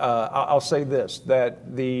right. I'll say this,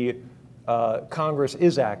 that the Congress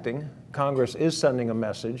is acting, Congress is sending a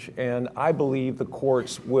message, and I believe the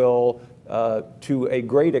courts will, to a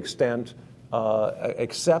great extent,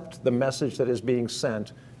 accept the message that is being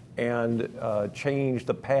sent and change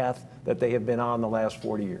the path that they have been on the last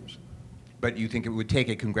 40 years. But you think it would take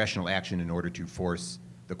a congressional action in order to force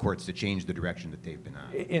the courts to change the direction that they've been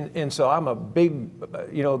on? And so I'm a big,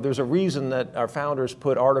 there's a reason that our founders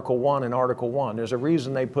put Article 1 in Article 1. There's a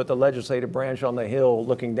reason they put the legislative branch on the Hill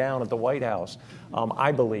looking down at the White House,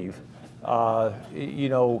 I believe. And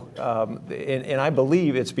I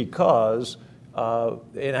believe it's because,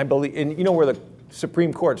 and I believe, and where the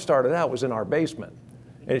Supreme Court started out was in our basement,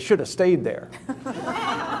 and it should have stayed there.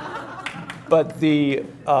 But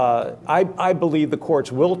I believe the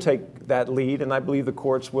courts will take that lead, and I believe the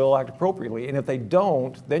courts will act appropriately. And if they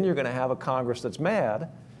don't, then you're going to have a Congress that's mad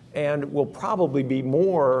and will probably be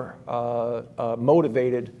more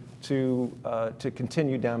motivated to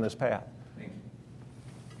continue down this path. Thank you.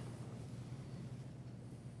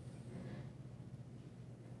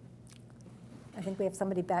 I think we have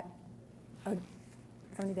somebody back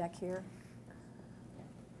here.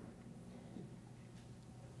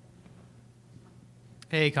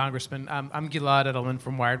 Hey, Congressman. I'm Gilad Edelman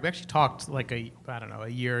from Wired. We actually talked like a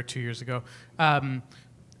year or 2 years ago.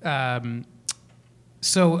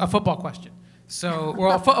 So a football question.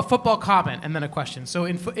 A football comment and then a question. So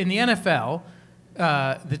in the NFL,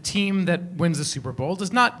 the team that wins the Super Bowl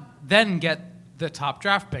does not then get the top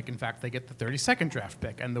draft pick. In fact, they get the 32nd draft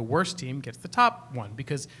pick, and the worst team gets the top one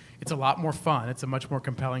because it's a lot more fun. It's a much more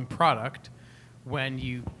compelling product when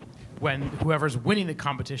whoever's winning the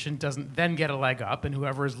competition doesn't then get a leg up, and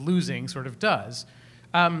whoever is losing sort of does.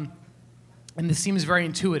 And this seems very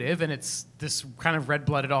intuitive, and it's this kind of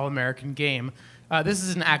red-blooded all-American game. This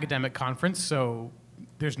is an academic conference, so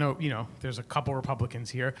there's no, there's a couple Republicans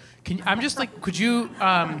here. Could you,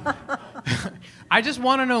 I just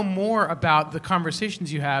want to know more about the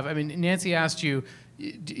conversations you have. I mean, Nancy asked you,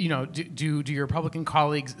 do your Republican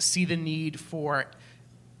colleagues see the need for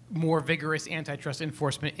more vigorous antitrust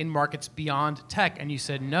enforcement in markets beyond tech? And you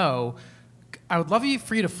said no. I would love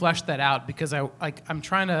for you to flesh that out, because I'm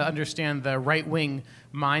trying to understand the right-wing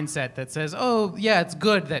mindset that says, oh, yeah, it's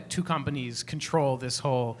good that two companies control this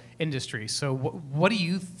whole industry. So what do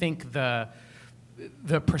you think the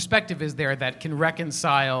perspective is there that can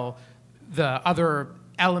reconcile the other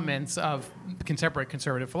elements of contemporary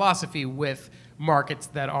conservative philosophy with markets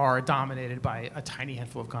that are dominated by a tiny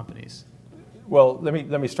handful of companies? Well, let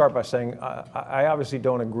me start by saying I obviously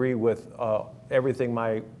don't agree with everything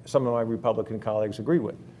some of my Republican colleagues agree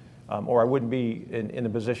with, or I wouldn't be in the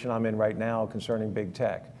position I'm in right now concerning big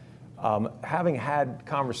tech. Having had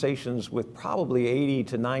conversations with probably 80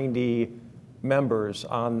 to 90 members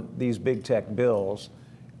on these big tech bills,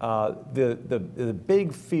 the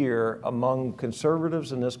big fear among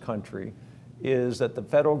conservatives in this country is that the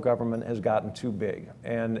federal government has gotten too big.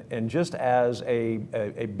 And just as a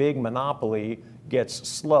big monopoly gets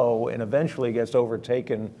slow and eventually gets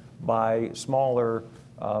overtaken by smaller,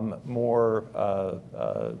 more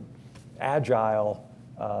agile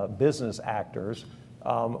business actors,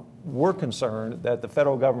 we're concerned that the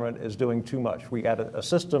federal government is doing too much. We got a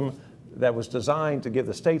system that was designed to give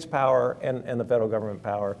the states power and the federal government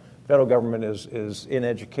power. The federal government is in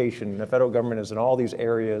education. The federal government is in all these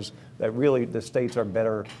areas that really the states are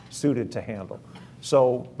better suited to handle.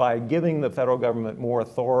 So by giving the federal government more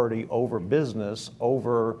authority over business,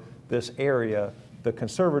 over this area, the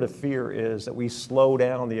conservative fear is that we slow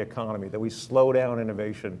down the economy, that we slow down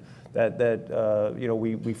innovation, that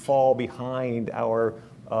we fall behind our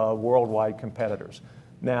worldwide competitors.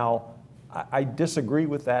 Now, I disagree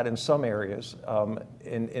with that in some areas.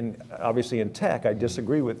 Obviously in tech, I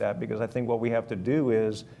disagree with that, because I think what we have to do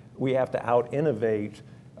is we have to out-innovate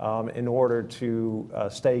in order to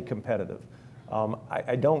stay competitive.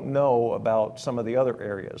 I don't know about some of the other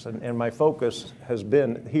areas, and my focus has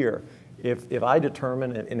been here. If I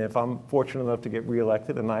determine, and if I'm fortunate enough to get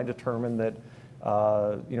reelected, and I determine that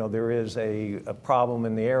there is a problem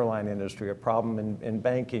in the airline industry, a problem in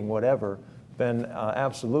banking, whatever, then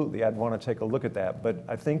absolutely, I'd want to take a look at that. But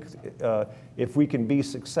I think if we can be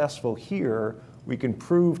successful here, we can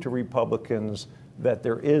prove to Republicans that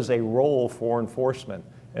there is a role for enforcement,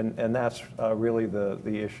 and that's really the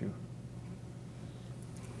issue.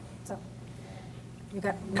 So, you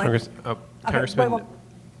got Congressman. Wait,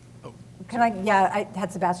 can I? Yeah, I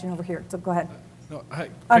had Sebastian over here, so go ahead. No,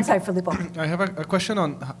 I'm sorry, Filippo. I have a question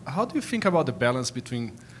on how do you think about the balance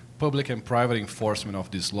between public and private enforcement of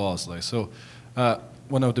these laws?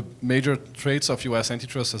 One of the major traits of U.S.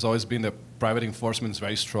 antitrust has always been that private enforcement is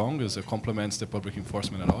very strong, as it complements the public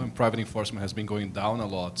enforcement at all, and private enforcement has been going down a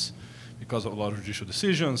lot because of a lot of judicial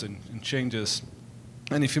decisions and changes.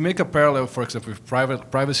 And if you make a parallel, for example, with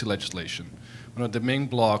privacy legislation, one of the main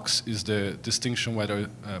blocks is the distinction whether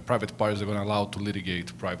private parties are going to allow to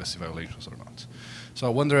litigate privacy violations or not. So I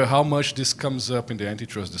wonder how much this comes up in the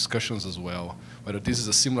antitrust discussions as well, whether this is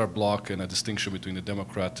a similar block and a distinction between the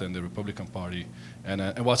Democrat and the Republican Party, and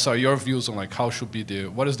what are your views on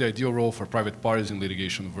what is the ideal role for private parties in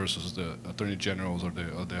litigation versus the attorney generals or the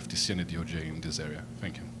FTC and the DOJ in this area?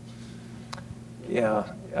 Thank you.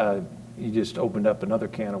 Yeah, you just opened up another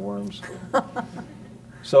can of worms.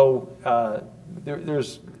 So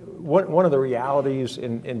there's one of the realities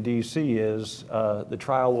in D.C. is the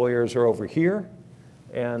trial lawyers are over here,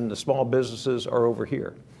 and the small businesses are over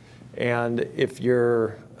here. And if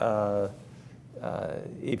you're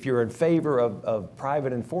in favor of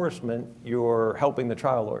private enforcement, you're helping the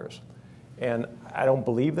trial lawyers. And I don't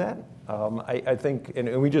believe that. I think,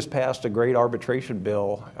 and we just passed a great arbitration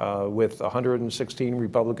bill with 116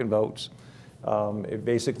 Republican votes. It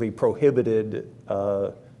basically prohibited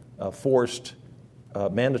forced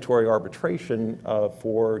mandatory arbitration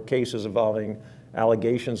for cases involving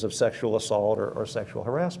allegations of sexual assault or sexual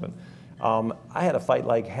harassment. I had to fight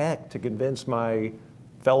like heck to convince my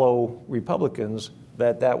fellow Republicans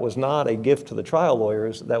that that was not a gift to the trial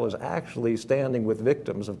lawyers, that was actually standing with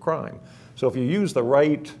victims of crime. So if you use the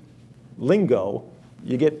right lingo,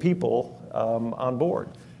 you get people on board.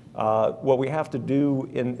 What we have to do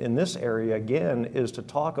in this area, again, is to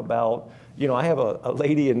talk about, I have a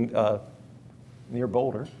lady in near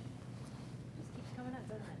Boulder.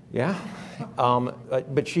 Yeah,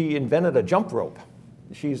 but she invented a jump rope.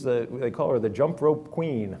 They call her the jump rope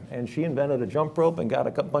queen, and she invented a jump rope and got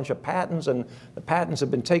a bunch of patents, and the patents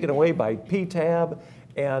have been taken away by PTAB,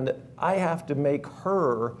 and I have to make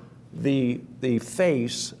her the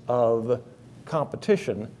face of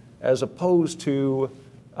competition as opposed to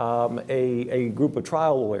a group of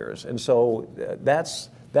trial lawyers. And so that's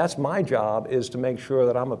my job, is to make sure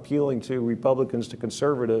that I'm appealing to Republicans, to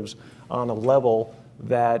conservatives on a level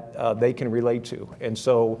that they can relate to. And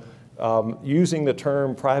so using the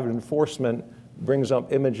term private enforcement brings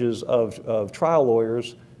up images of trial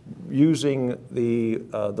lawyers. Using the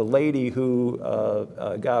lady who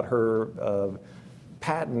got her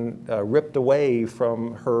patent ripped away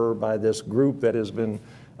from her by this group that has been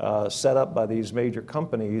set up by these major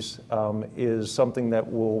companies is something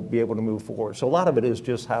that will be able to move forward. So a lot of it is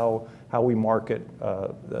just how we market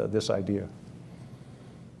this idea.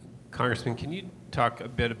 Congressman, can you talk a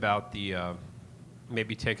bit about the,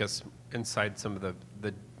 maybe take us inside some of the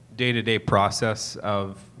day-to-day process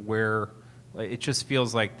of where, it just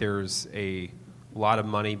feels like there's a lot of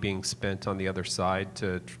money being spent on the other side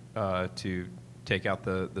to take out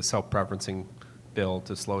the self-preferencing bill,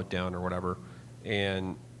 to slow it down or whatever.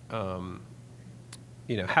 And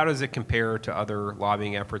how does it compare to other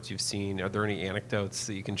lobbying efforts you've seen? Are there any anecdotes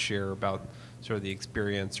that you can share about sort of the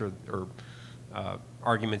experience or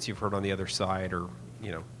arguments you've heard on the other side, or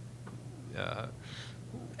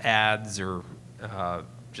ads, or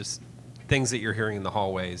just things that you're hearing in the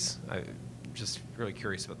hallways? I'm just really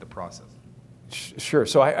curious about the process. Sure.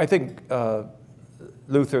 So I think,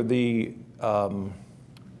 Luther,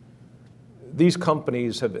 these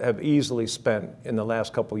companies have easily spent in the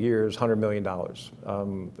last couple of years $100 million.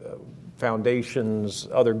 Foundations,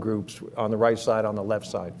 other groups on the right side, on the left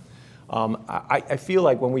side. I feel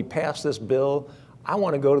like when we pass this bill, I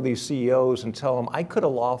want to go to these CEOs and tell them, I could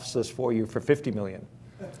have lost this for you for $50 million.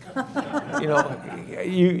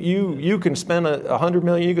 You can spend $100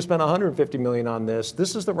 million, you can spend $150 million on this.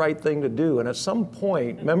 This is the right thing to do. And at some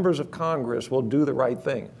point, members of Congress will do the right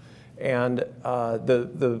thing. And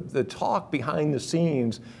the talk behind the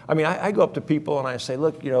scenes, I go up to people and I say,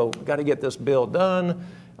 look, got to get this bill done.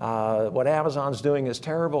 What Amazon's doing is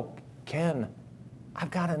terrible. Ken,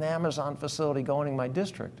 I've got an Amazon facility going in my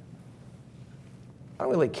district. I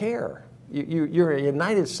don't really care. You're a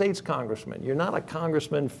United States congressman. You're not a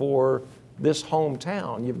congressman for this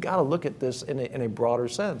hometown. You've got to look at this in a broader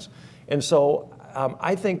sense. And so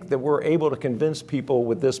I think that we're able to convince people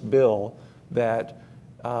with this bill that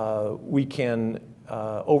we can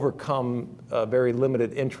overcome very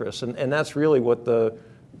limited interests. And that's really what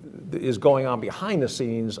is going on behind the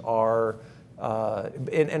scenes are,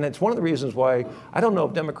 and it's one of the reasons why I don't know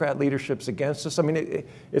if Democrat leadership's against this.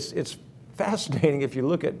 It's fascinating if you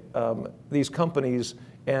look at these companies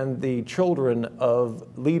and the children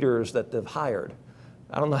of leaders that they've hired.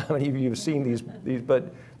 I don't know how many of you have seen these,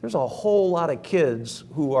 but there's a whole lot of kids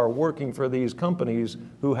who are working for these companies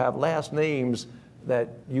who have last names that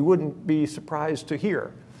you wouldn't be surprised to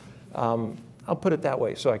hear. I'll put it that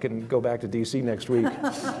way so I can go back to DC next week.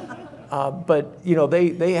 But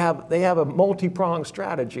they have a multi-pronged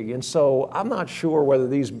strategy, and so I'm not sure whether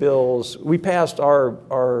these bills, we passed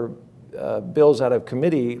our bills out of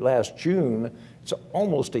committee last June. It's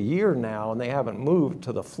almost a year now, and they haven't moved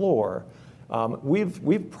to the floor.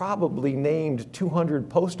 We've probably named 200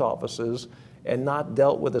 post offices and not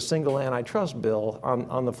dealt with a single antitrust bill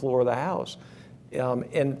on the floor of the House.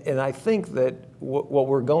 And I think that what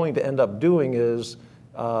we're going to end up doing is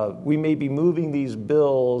we may be moving these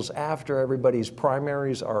bills after everybody's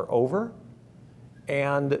primaries are over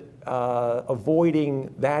and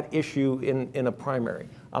avoiding that issue in a primary.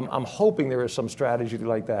 I'm hoping there is some strategy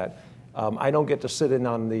like that. I don't get to sit in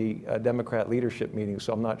on the Democrat leadership meeting,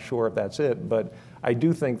 so I'm not sure if that's it, but I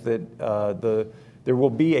do think that there will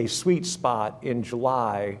be a sweet spot in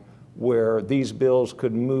July where these bills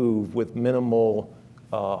could move with minimal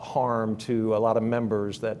harm to a lot of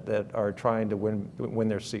members that are trying to win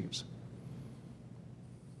their seats.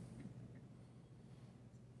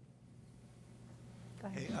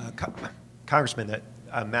 Hey, Congressman,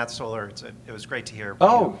 Matt Solar, it was great to hear.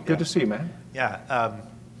 Oh, good to see you, man. Yeah.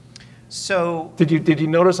 So did you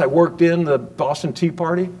notice I worked in the Boston Tea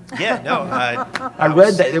Party? Yeah, no. I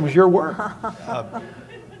read that it was your work.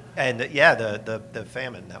 And yeah, the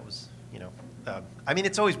famine, that was,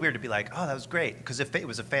 it's always weird to be like, oh, that was great, because if it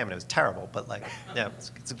was a famine, it was terrible, but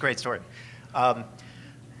it's a great story.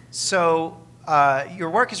 So your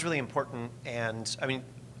work is really important, and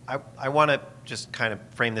I want to just kind of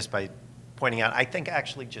frame this by pointing out, I think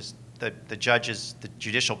actually just the judges, the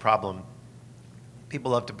judicial problem,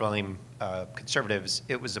 people love to blame conservatives.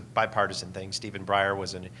 It was a bipartisan thing. Stephen Breyer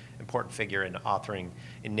was an important figure in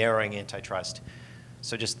narrowing antitrust.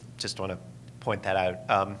 So just want to point that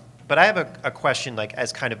out. But I have a question, like,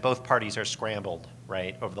 as kind of both parties are scrambled,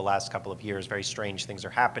 right, over the last couple of years, very strange things are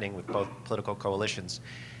happening with both political coalitions.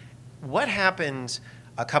 What happened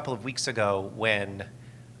a couple of weeks ago when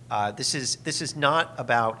this is not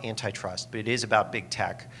about antitrust, but it is about big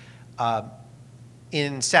tech.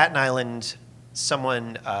 In Staten Island,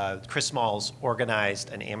 someone, Chris Smalls,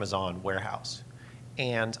 organized an Amazon warehouse.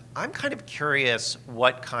 And I'm kind of curious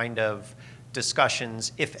what kind of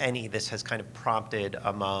discussions, if any, this has kind of prompted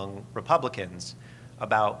among Republicans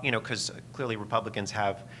about, because clearly Republicans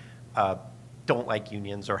don't like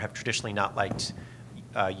unions or have traditionally not liked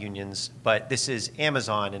unions, but this is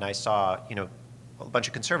Amazon, and I saw, a bunch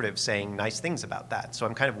of conservatives saying nice things about that. So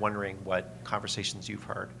I'm kind of wondering what conversations you've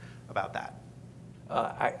heard about that.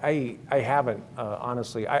 I haven't,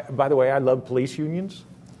 honestly. By the way, I love police unions.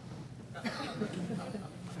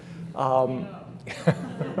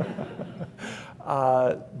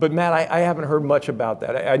 But Matt, I haven't heard much about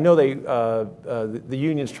that. I know the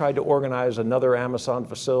unions tried to organize another Amazon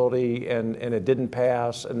facility, and it didn't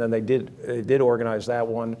pass, and then they did organize that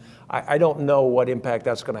one. I don't know what impact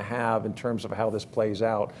that's going to have in terms of how this plays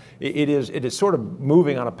out. It is sort of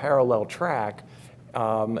moving on a parallel track.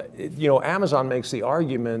 Amazon makes the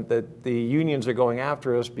argument that the unions are going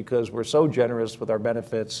after us because we're so generous with our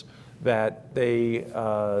benefits that they,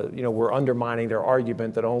 we're undermining their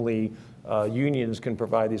argument that only unions can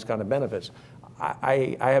provide these kind of benefits.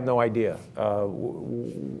 I have no idea.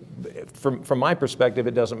 From my perspective,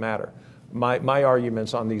 it doesn't matter. My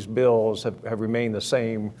arguments on these bills have remained the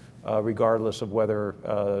same regardless of whether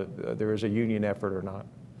there is a union effort or not.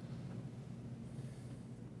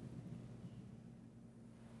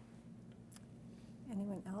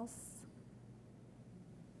 Anyone else?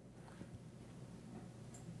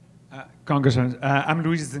 Congressman, I'm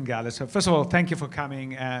Luigi Zingale. So first of all, thank you for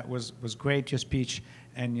coming. Was great, your speech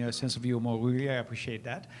and your sense of humor. Really, I appreciate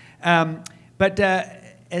that. But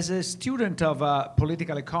as a student of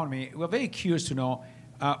political economy, we're very curious to know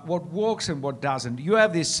what works and what doesn't. You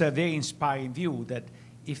have this very inspiring view that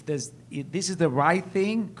if this is the right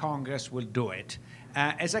thing, Congress will do it.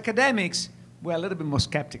 As academics, we're a little bit more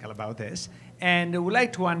skeptical about this, and we'd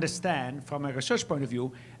like to understand, from a research point of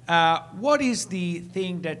view, what is the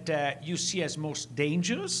thing that you see as most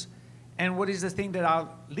dangerous, and what is the thing that are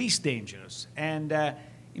least dangerous? And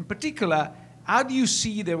in particular, how do you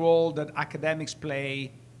see the role that academics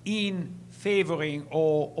play in favoring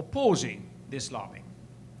or opposing this lobbying?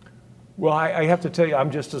 Well, I have to tell you,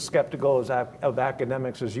 I'm just as skeptical of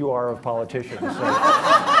academics as you are of politicians.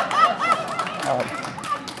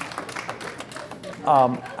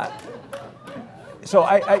 So,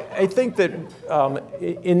 I think that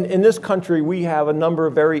in this country we have a number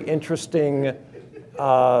of very interesting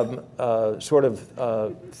sort of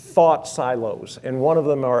thought silos, and one of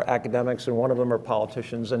them are academics and one of them are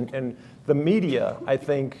politicians. And the media, I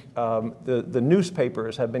think, the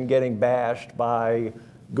newspapers have been getting bashed by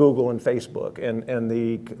Google and Facebook and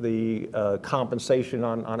the compensation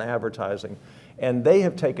on advertising. And they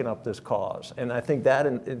have taken up this cause. And I think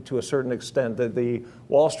that, to a certain extent, that the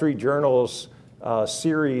Wall Street Journal's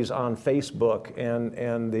series on Facebook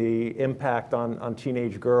and the impact on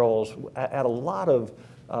teenage girls had a lot of,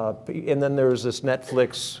 and then there's this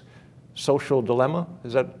Netflix Social Dilemma.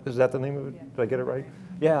 Is that the name of it? Yeah. Did I get it right?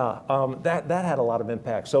 Yeah, that had a lot of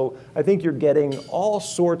impact. So I think you're getting all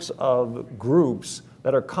sorts of groups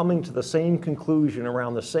that are coming to the same conclusion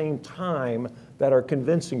around the same time that are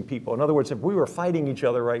convincing people. In other words, if we were fighting each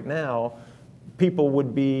other right now, people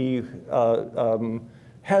would be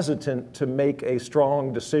hesitant to make a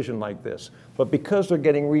strong decision like this. But because they're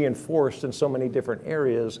getting reinforced in so many different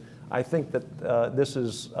areas, I think that this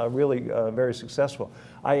is really very successful.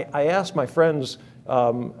 I asked my friends,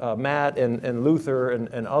 Matt and Luther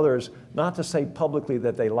and others, not to say publicly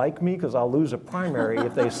that they like me, because I'll lose a primary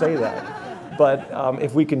if they say that. But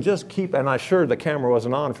if we can just keep, and I'm sure the camera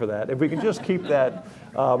wasn't on for that, if we can just keep that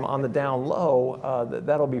on the down low,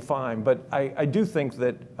 that'll be fine. But I do think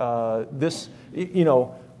that this,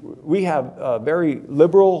 we have very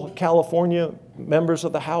liberal California members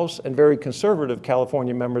of the House and very conservative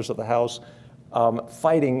California members of the House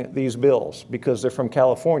fighting these bills because they're from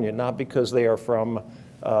California, not because they are from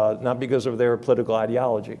not because of their political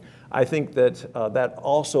ideology. I think that that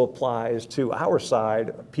also applies to our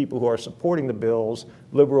side, people who are supporting the bills,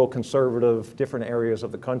 liberal, conservative, different areas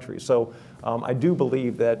of the country. So I do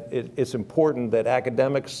believe that it's important that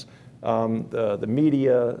academics, the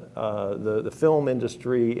media, the film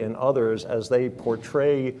industry, and others, as they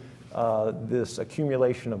portray this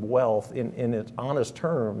accumulation of wealth in its honest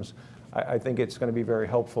terms, I think it's going to be very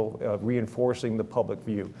helpful reinforcing the public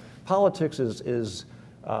view. Politics is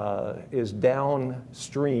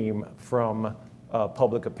downstream from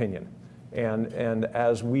public opinion. And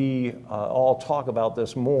as we all talk about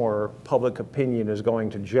this more, public opinion is going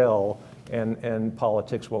to gel and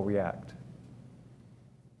politics will react.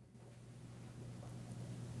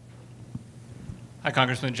 Hi,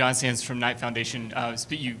 Congressman. John Sands from Knight Foundation.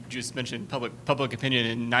 You just mentioned public opinion,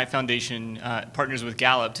 and Knight Foundation partners with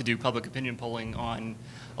Gallup to do public opinion polling on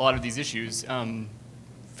a lot of these issues.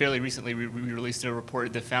 Fairly recently, we released a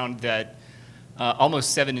report that found that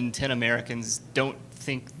almost 7 in 10 Americans don't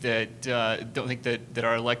think that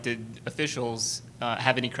our elected officials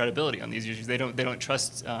have any credibility on these issues. They don't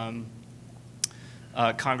trust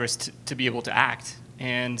Congress to be able to act.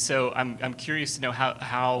 And so I'm curious to know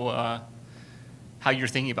how you're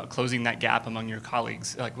thinking about closing that gap among your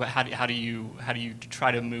colleagues. Like, how do you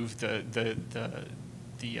try to move the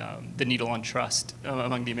needle on trust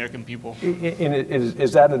among the American people?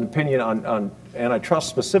 Is that an opinion on antitrust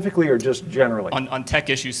specifically, or just generally? On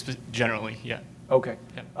tech issues generally, yeah. Okay.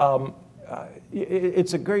 Yeah.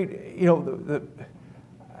 It's a great,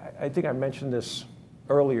 I think I mentioned this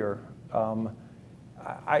earlier.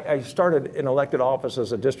 I started in elected office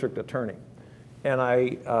as a district attorney. And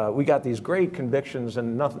we got these great convictions,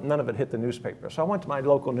 and none of it hit the newspaper. So I went to my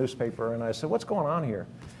local newspaper and I said, "What's going on here?"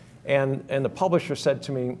 And the publisher said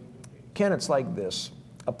to me, "Ken, it's like this.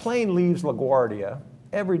 A plane leaves LaGuardia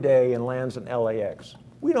every day and lands in LAX.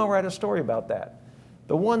 We don't write a story about that.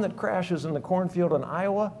 The one that crashes in the cornfield in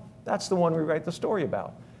Iowa, that's the one we write the story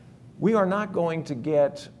about. We are not going to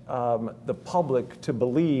get the public to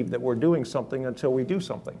believe that we're doing something until we do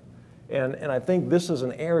something." And I think this is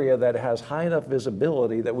an area that has high enough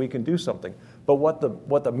visibility that we can do something. But what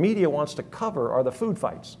the media wants to cover are the food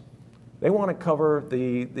fights. They want to cover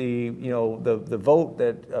the vote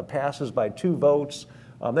that passes by 2 votes.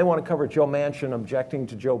 They want to cover Joe Manchin objecting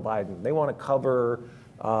to Joe Biden. They want to cover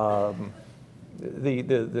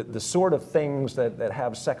the sort of things that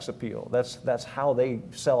have sex appeal. That's how they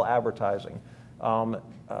sell advertising.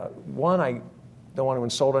 I don't want to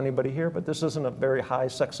insult anybody here, but this isn't a very high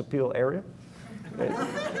sex appeal area.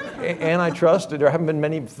 Antitrust, there haven't been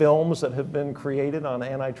many films that have been created on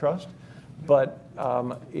antitrust. But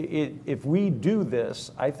if we do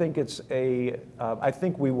this, I think I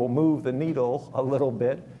think we will move the needle a little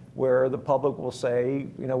bit, where the public will say,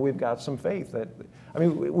 we've got some faith.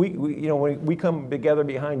 We come together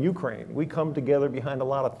behind Ukraine. We come together behind a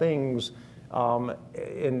lot of things,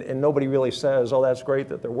 and nobody really says, "Oh, that's great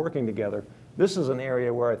that they're working together." This is an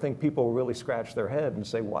area where I think people will really scratch their head and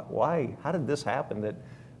say, "Why? How did this happen?" That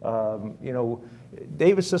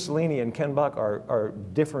David Cicilline and Ken Buck are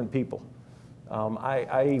different people.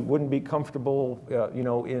 I wouldn't be comfortable,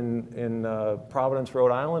 in Providence,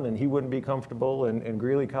 Rhode Island, and he wouldn't be comfortable in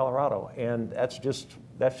Greeley, Colorado, and that's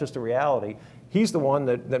just a reality. He's the one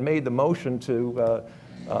that made the motion to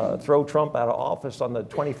throw Trump out of office on the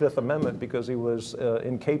 25th Amendment because he was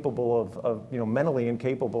incapable mentally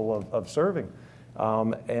incapable of serving.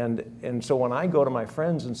 And so when I go to my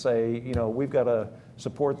friends and say, we've got to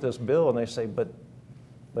support this bill, and they say,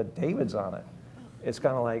 but David's on it. It's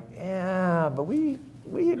kind of like, yeah, but we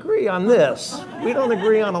agree on this. We don't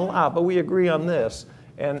agree on a lot, but we agree on this.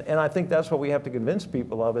 And I think that's what we have to convince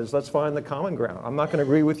people of, is let's find the common ground. I'm not going to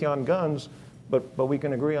agree with you on guns, but we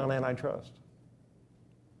can agree on antitrust.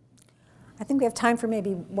 I think we have time for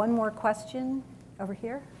maybe one more question over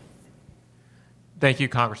here. Thank you,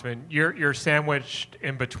 Congressman. You're sandwiched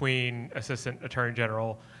in between Assistant Attorney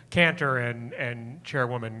General Cantor and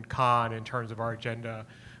Chairwoman Khan in terms of our agenda.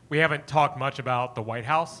 We haven't talked much about the White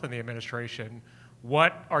House and the administration.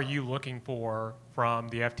 What are you looking for from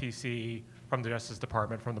the FTC, from the Justice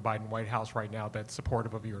Department, from the Biden White House right now that's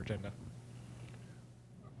supportive of your agenda?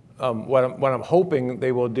 What I'm hoping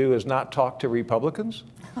they will do is not talk to Republicans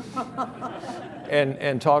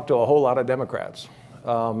and talk to a whole lot of Democrats.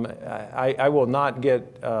 I will not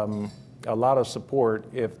get a lot of support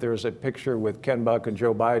if there's a picture with Ken Buck and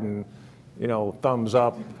Joe Biden, thumbs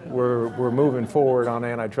up, we're moving forward on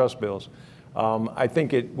antitrust bills. I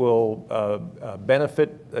think it will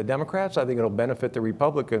benefit the Democrats. I think it'll benefit the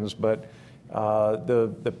Republicans. But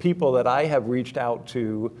the people that I have reached out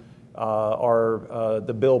to are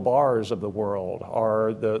the Bill Barrs of the world,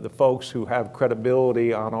 are the folks who have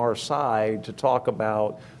credibility on our side to talk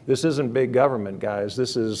about, this isn't big government, guys.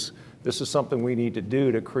 This is something we need to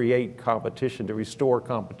do to create competition, to restore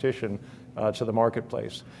competition to the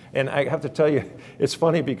marketplace. And I have to tell you, it's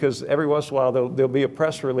funny because every once in a while there'll be a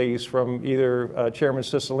press release from either Chairman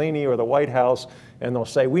Cicilline or the White House, and they'll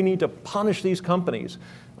say, we need to punish these companies.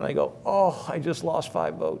 And I go, oh, I just lost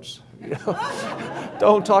 5 votes. You know?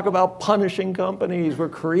 Don't talk about punishing companies. We're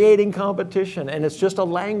creating competition, and it's just a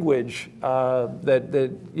language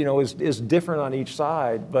that you know is different on each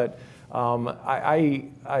side. But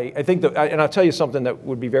I think that, and I'll tell you something that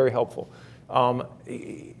would be very helpful.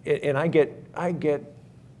 And I get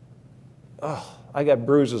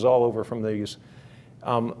bruises all over from these.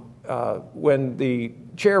 When the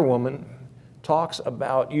chairwoman talks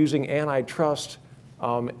about using antitrust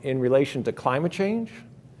in relation to climate change,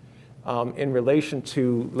 in relation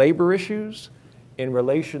to labor issues, in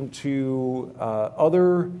relation to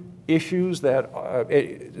other issues that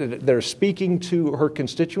are speaking to her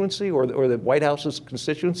constituency or the White House's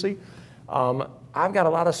constituency, I've got a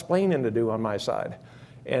lot of splaining to do on my side.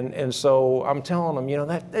 And so I'm telling them, you know,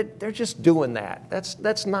 that they're just doing that.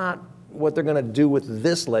 That's not what they're going to do with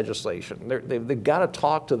this legislation. They've got to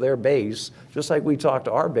talk to their base, just like we talk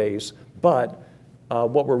to our base, but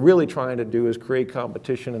what we're really trying to do is create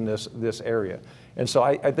competition in this area. And so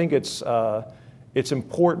I think it's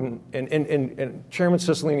important, and Chairman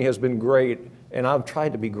Cicilline has been great, and I've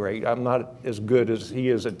tried to be great. I'm not as good as he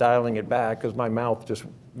is at dialing it back because my mouth just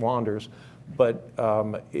wanders. But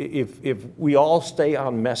if we all stay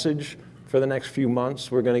on message for the next few months,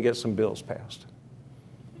 we're going to get some bills passed.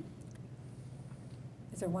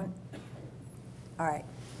 Is there one? All right.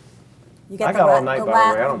 I got all night, by the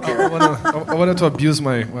way. I don't care. I wanted to abuse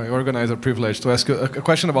my organizer privilege to ask a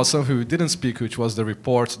question about something we didn't speak, which was the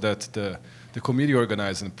report that the committee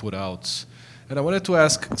organized and put out. And I wanted to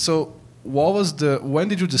ask, so when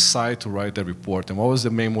did you decide to write the report, and what was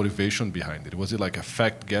the main motivation behind it? Was it like a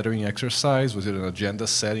fact-gathering exercise? Was it an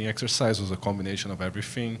agenda-setting exercise? Was it a combination of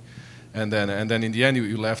everything? And then in the end,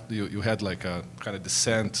 you had like a kind of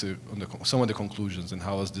dissent on some of the conclusions, and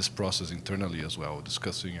how was this process internally as well,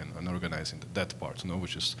 discussing and organizing that part, you know,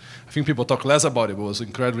 which is, I think people talk less about it, but it was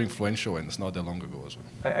incredibly influential, and it's not that long ago as well.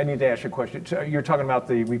 I need to ask you a question. So you're talking about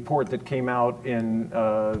the report that came out in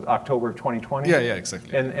October of 2020? Yeah,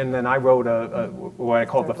 exactly. And then I wrote what I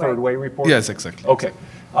call the third way report? Yes, exactly. Okay.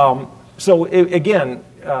 So again,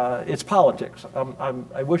 it's politics.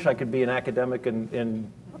 I wish I could be an academic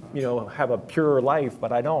and you know, have a pure life,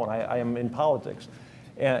 but I don't. I am in politics.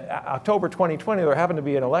 And October 2020, there happened to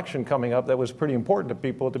be an election coming up that was pretty important to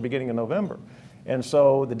people at the beginning of November. And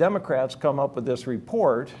so the Democrats come up with this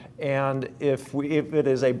report, and if it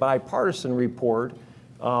is a bipartisan report,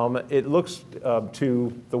 it looks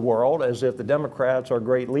to the world as if the Democrats are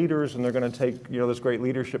great leaders and they're going to take, you know, this great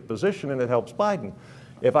leadership position, and it helps Biden.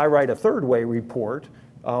 If I write a third way report,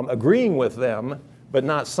 agreeing with them, but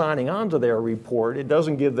not signing on to their report, it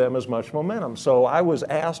doesn't give them as much momentum. So I was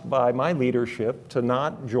asked by my leadership to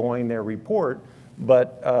not join their report,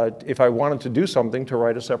 but if I wanted to do something, to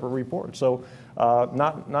write a separate report. So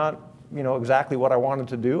not you know, exactly what I wanted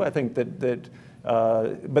to do. I think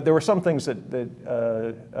but there were some things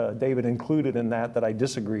that David included in that I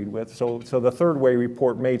disagreed with. So the third way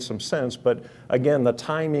report made some sense, but again, the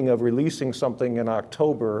timing of releasing something in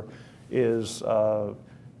October is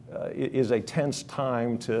a tense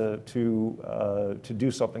time to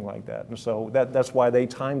do something like that. And so that's why they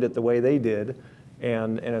timed it the way they did,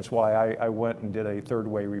 and it's why I went and did a third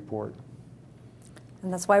way report.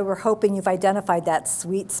 And that's why we're hoping you've identified that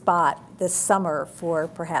sweet spot this summer for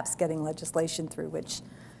perhaps getting legislation through, which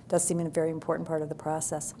does seem a very important part of the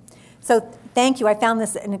process. So thank you. I found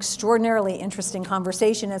this an extraordinarily interesting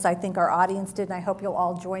conversation, as I think our audience did, and I hope you'll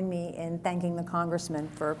all join me in thanking the Congressman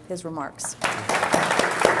for his remarks.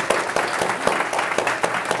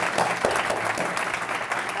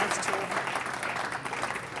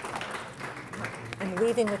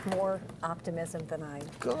 Leaving with more optimism than I.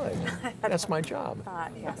 Good. That's my job.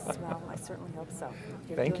 Yes, well, I certainly hope so.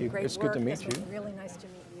 Thank you. It's good to meet you. Really nice to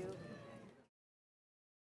meet you.